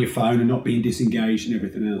not being on your phone and not being disengaged and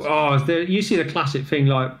everything else. You see the classic thing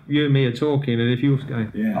like you and me are talking, and if you're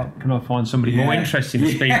going, can I find somebody more interesting to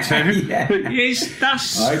speak to? That's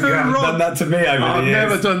so you haven't done that to me over the years. I've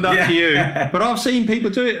never done that to you. But I've seen people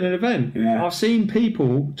do it at an event. Yeah. I've seen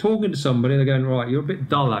people talking to somebody and they're going, right, you're a bit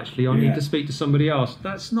dull actually. I need to speak to somebody else.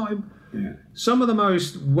 That's not... Yeah. Some of the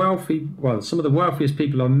wealthiest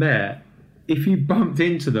people I've met, if you bumped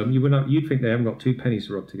into them, you'd think they haven't got 2 pennies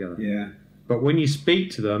to rub together. Yeah. But when you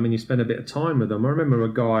speak to them and you spend a bit of time with them, I remember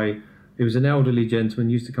a guy, he was an elderly gentleman,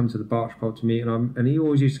 used to come to the Berkshire Pub to me, and he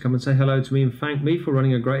always used to come and say hello to me and thank me for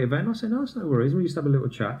running a great event. I said, no, it's no worries. We used to have a little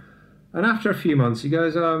chat. And after a few months, he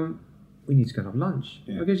goes, we need to go and have lunch.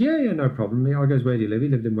 Yeah. I goes, yeah, no problem. I goes, where do you live? He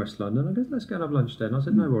lived in West London. I goes, let's go and have lunch then. I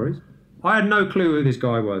said, no worries. I had no clue who this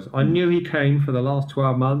guy was. I knew he came for the last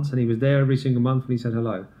 12 months and he was there every single month and he said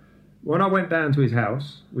hello. When I went down to his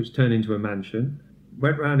house, which turned into a mansion,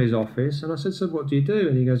 went round his office and I said, so what do you do?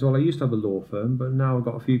 And he goes, well, I used to have a law firm, but now I've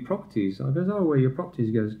got a few properties. I goes, where are your properties?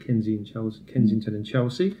 He goes, Kensington and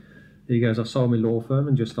Chelsea. He goes, I sold my law firm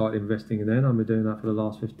and just started investing in them. I've been doing that for the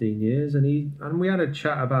last 15 years. And we had a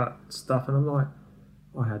chat about stuff and I'm like,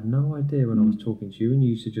 I had no idea when I was talking to you and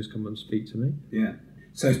you used to just come and speak to me. Yeah.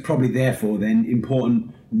 So it's probably therefore then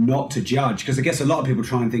important not to judge, because I guess a lot of people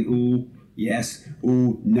try and think, oh, yes,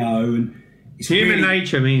 oh, no. And it's human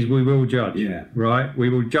nature means we will judge, yeah, right? We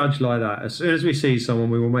will judge like that. As soon as we see someone,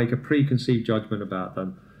 we will make a preconceived judgment about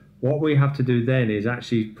them. What we have to do then is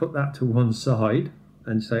actually put that to one side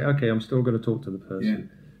and say, okay, I'm still going to talk to the person.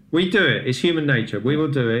 Yeah. We do it. It's human nature. We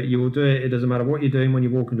will do it. You will do it. It doesn't matter what you're doing when you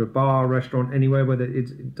walk into a bar, restaurant, anywhere, whether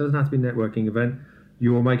it doesn't have to be a networking event.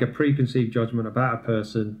 You will make a preconceived judgment about a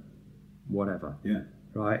person, whatever. Yeah.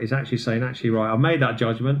 Right? It's actually saying, right, I've made that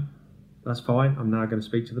judgment. That's fine. I'm now going to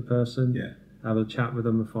speak to the person. Yeah. Have a chat with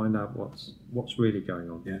them and find out what's really going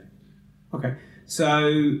on. Yeah. Okay.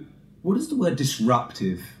 So, what does the word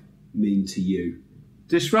disruptive mean to you?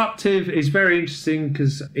 Disruptive is very interesting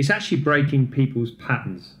because it's actually breaking people's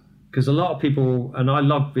patterns. Because a lot of people, and I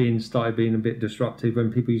love started being a bit disruptive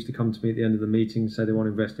when people used to come to me at the end of the meeting and say they want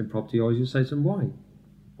to invest in property. I always used to say to them, why?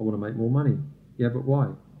 I want to make more money. Yeah, but why?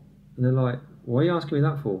 And they're like, why are you asking me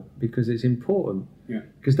that for? Because it's important. Yeah.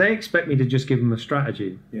 Because they expect me to just give them a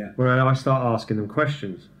strategy. Yeah. Where I start asking them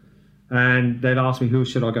questions. And they'd ask me, who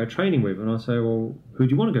should I go training with? And I say, well, who do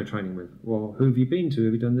you want to go training with? Well, who have you been to?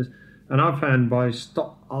 Have you done this? And I've found by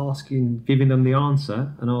giving them the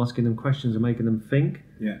answer and asking them questions and making them think,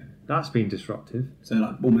 that's been disruptive. So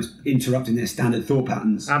like almost interrupting their standard thought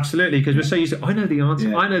patterns. Absolutely, because we're so used to, I know the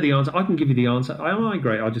answer, I know the answer, I can give you the answer.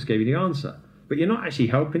 Great, I just gave you the answer. But you're not actually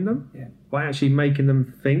helping them by actually making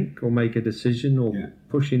them think or make a decision or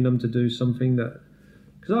pushing them to do something that...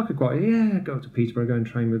 Because I could quite, go up to Peterborough, go and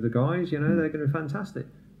train with the guys, they're going to be fantastic.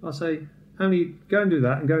 I'll say, go and do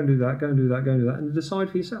that, and go and do that, go and do that, go and do that, and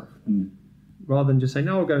decide for yourself. Rather than just say,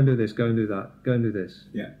 no, I'll go and do this, go and do that, go and do this.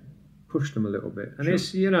 Yeah. Push them a little bit. And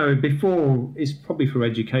it's, before, it's probably for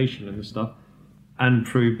education and stuff, and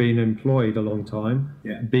through being employed a long time,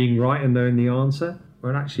 being right and knowing the answer,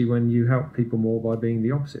 but actually when you help people more by being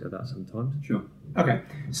the opposite of that sometimes. Sure. Okay,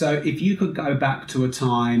 so if you could go back to a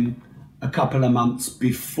time a couple of months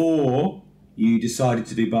before you decided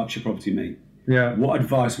to do Berkshire Property Meet, what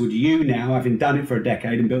advice would you now, having done it for a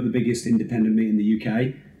decade and built the biggest independent meet in the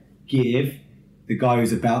UK, give the guy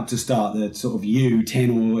who's about to start, the sort of you 10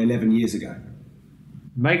 or 11 years ago?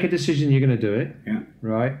 Make a decision you're going to do it. Yeah.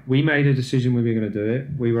 Right. We made a decision we were going to do it.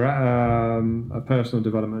 We were at a personal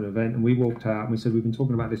development event and we walked out and we said, we've been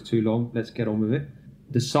talking about this too long. Let's get on with it.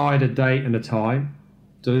 Decide a date and a time.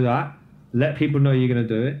 Do that. Let people know you're going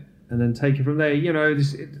to do it. And then take it from there.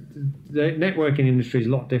 The networking industry is a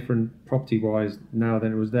lot different property-wise now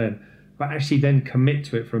than it was then. But actually then commit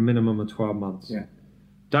to it for a minimum of 12 months. Yeah.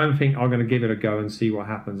 Don't think I'm going to give it a go and see what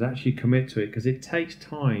happens. Actually commit to it because it takes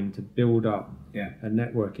time to build up a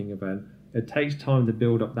networking event. It takes time to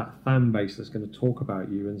build up that fan base that's going to talk about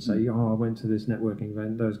you and say, I went to this networking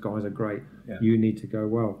event. Those guys are great. Yeah. You need to go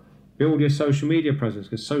well. Build your social media presence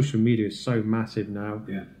because social media is so massive now.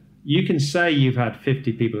 Yeah. You can say you've had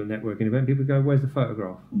 50 people at a networking event. People go, where's the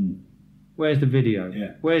photograph? Where's the video?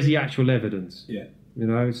 Yeah. Where's the actual evidence? Yeah.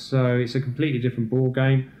 So it's a completely different ball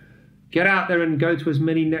game. Get out there and go to as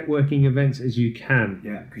many networking events as you can.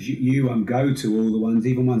 Yeah, because you go to all the ones,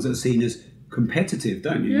 even ones that are seen as competitive,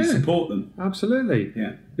 don't you? Yeah. You support them. Absolutely.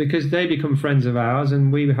 Yeah. Because they become friends of ours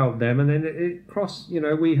and we help them and then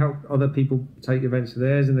we help other people take events of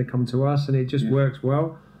theirs and they come to us and it just works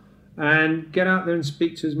well. And get out there and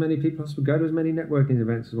speak to as many people as possible. Go to as many networking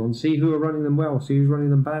events as well and see who are running them well, see who's running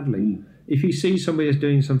them badly. If you see somebody that's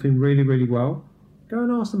doing something really, really well, go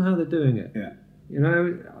and ask them how they're doing it. Yeah.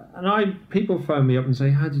 And people phone me up and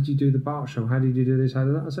say, how did you do the Berkshire? How did you do this? How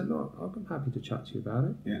did that? I said, look, I'm happy to chat to you about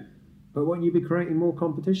it. Yeah. But won't you be creating more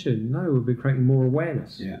competition? No, we'll be creating more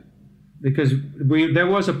awareness. Yeah. Because there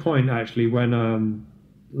was a point actually when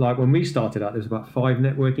when we started out, there was about 5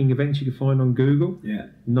 networking events you could find on Google. Yeah.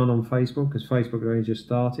 None on Facebook, because Facebook had only just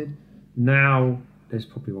started. Now, there's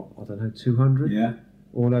probably, 200? Yeah.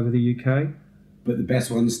 All over the UK. But the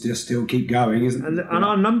best ones just still keep going, isn't it? And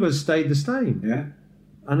our numbers stayed the same. Yeah.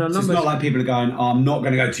 And our numbers... it's not like people are going, I'm not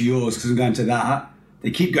going to go to yours because I'm going to that.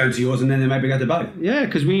 They keep going to yours and then they maybe go to both. Yeah,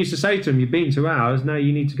 because we used to say to them, you've been to ours, now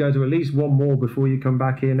you need to go to at least one more before you come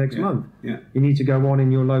back here next month. Yeah. You need to go on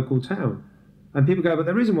in your local town. And people go, but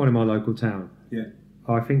there isn't one in my local town. Yeah.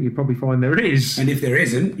 I think you probably find there is. And if there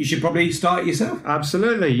isn't, you should probably start it yourself.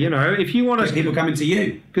 Absolutely. If you want to... people coming to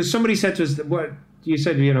you. Because somebody said to us, you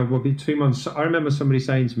said, will be 2 months. I remember somebody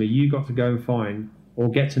saying to me, you got to go and find or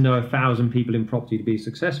get to know 1,000 people in property to be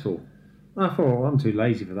successful. And I thought, I'm too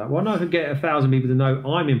lazy for that. Why not get 1,000 people to know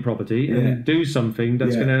I'm in property and do something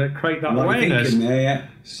that's going to create that awareness?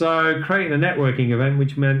 So creating a networking event,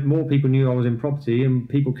 which meant more people knew I was in property and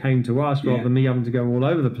people came to us rather than me having to go all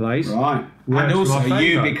over the place. Right. And also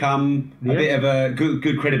you become a bit of a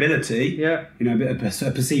good credibility, a bit of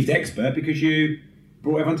a perceived expert because you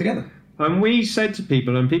brought everyone together. And we said to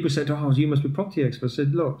people, and people said, you must be property experts. I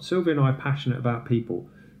said, look, Sylvia and I are passionate about people.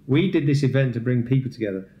 We did this event to bring people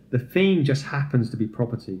together. The theme just happens to be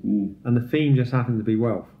property, and the theme just happens to be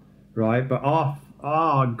wealth, right? But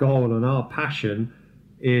our goal and our passion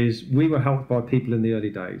is we were helped by people in the early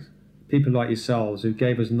days, people like yourselves who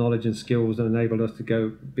gave us knowledge and skills and enabled us to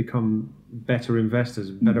go become better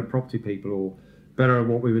investors, better property people, or better at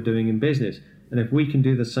what we were doing in business. And if we can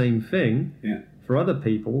do the same thing for other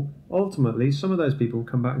people, ultimately some of those people will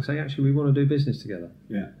come back and say, actually, we want to do business together.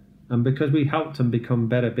 Yeah. And because we helped them become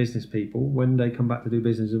better business people, when they come back to do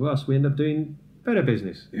business with us, we end up doing better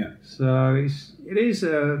business. Yeah. So it is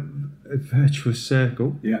a virtuous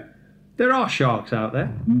circle. Yeah. There are sharks out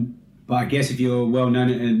there. But I guess if you're well known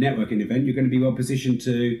at a networking event, you're going to be well positioned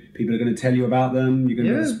people are going to tell you about them, you're going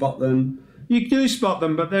to be able to spot them. You do spot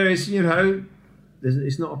them, but there is,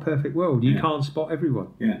 it's not a perfect world. You Yeah. can't spot everyone.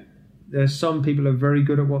 Yeah. There's some people who are very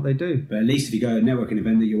good at what they do. But at least if you go to a networking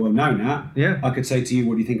event that you're well known at, Yeah. I could say to you,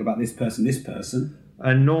 what do you think about this person?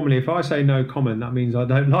 And normally, if I say no comment, that means I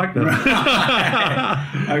don't like them.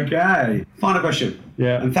 Okay. Final question.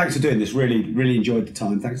 Yeah. And thanks for doing this. Really, really enjoyed the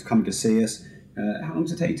time. Thanks for coming to see us. How long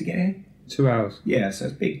does it take you to get here? 2 hours. Yeah, so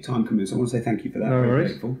it's big time commitment. So I want to say thank you for that. No Very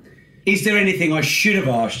worries. grateful. Is there anything I should have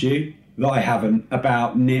asked you that I haven't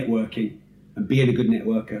about networking and being a good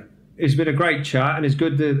networker? It's been a great chat, and it's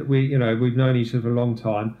good that we've known each other for a long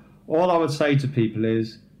time. All I would say to people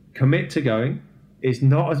is commit to going. It's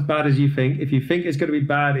not as bad as you think. If you think it's going to be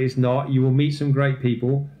bad, it's not. You will meet some great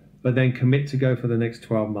people, but then commit to go for the next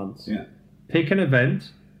 12 months. Yeah. Pick an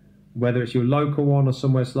event, whether it's your local one or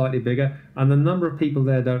somewhere slightly bigger, and the number of people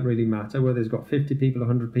there don't really matter, whether it's got 50 people,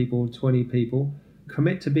 100 people, 20 people.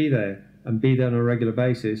 Commit to be there and be there on a regular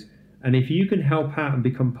basis. And if you can help out and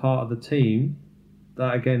become part of the team,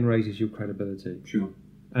 that again raises your credibility. Sure.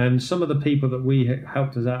 And some of the people that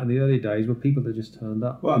helped us out in the early days were people that just turned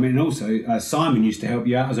up. Well, I mean, also, Simon used to help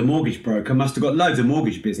you out as a mortgage broker. Must have got loads of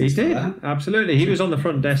mortgage business. He did, for that. absolutely. He was on the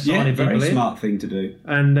front desk signing very people in. smart thing to do.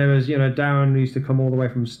 And there was, Darren used to come all the way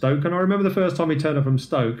from Stoke. And I remember the first time he turned up from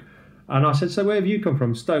Stoke. And I said, so where have you come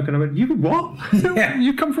from? Stoke. And I went, you what? Yeah.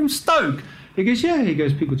 You come from Stoke? He goes, yeah. He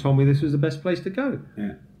goes, people told me this was the best place to go.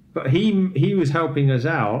 Yeah. But he was helping us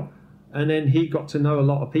out. And then he got to know a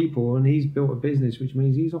lot of people, and he's built a business, which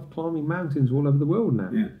means he's off climbing mountains all over the world now.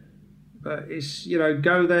 Yeah. But it's,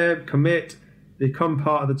 go there, commit, become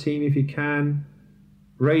part of the team if you can,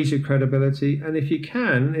 raise your credibility, and if you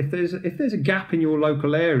can, if there's a gap in your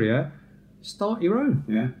local area, start your own.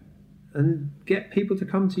 Yeah. And get people to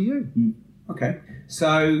come to you. Okay.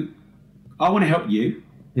 So I want to help you.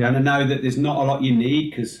 Yeah. And I know that there's not a lot you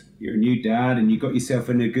need because you're a new dad and you got yourself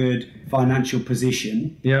in a good financial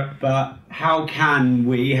position. Yeah. But how can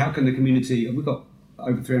the community, we've got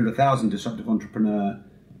over 300,000 Disruptive Entrepreneur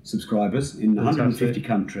subscribers in 150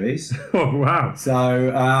 countries. Oh, wow.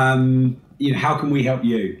 So, how can we help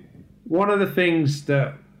you? One of the things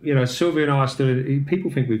that, Sylvia and I are still, people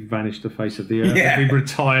think we've vanished the face of the earth. Yeah. We've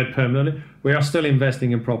retired permanently. We are still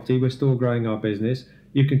investing in property. We're still growing our business.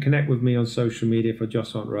 You can connect with me on social media for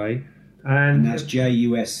Juswant Ray. And that's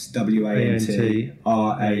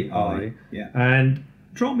JUSWANTRAI. Yeah. And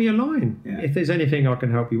drop me a line. Yeah. If there's anything I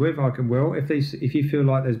can help you with, I will. If you feel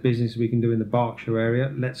like there's business we can do in the Berkshire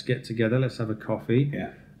area, let's get together. Let's have a coffee.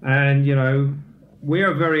 Yeah. And, we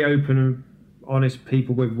are very open and honest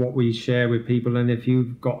people with what we share with people. And if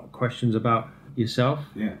you've got questions about yourself,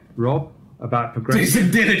 Rob, about progression. Do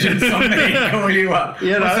some diligence on me, call you up.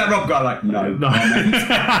 What's that Rob guy like? No.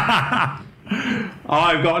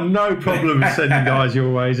 I've got no problem sending guys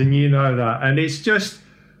your ways, and you know that. And it's just,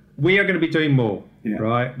 we are going to be doing more,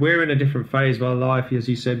 right? We're in a different phase of our life. As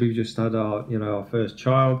you said, we've just had our first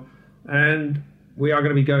child, and we are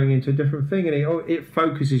going to be going into a different thing, and it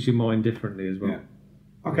focuses your mind differently as well. Yeah.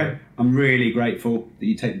 Okay. I'm really grateful that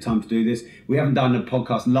you take the time to do this. We haven't done a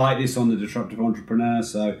podcast like this on the Disruptive Entrepreneur,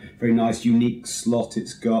 so very nice, unique slot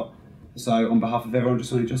it's got. So on behalf of everyone,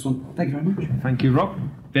 just want thank you very much. Thank you, Rob.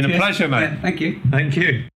 Been a pleasure, mate. Yeah, thank you. Thank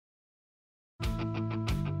you.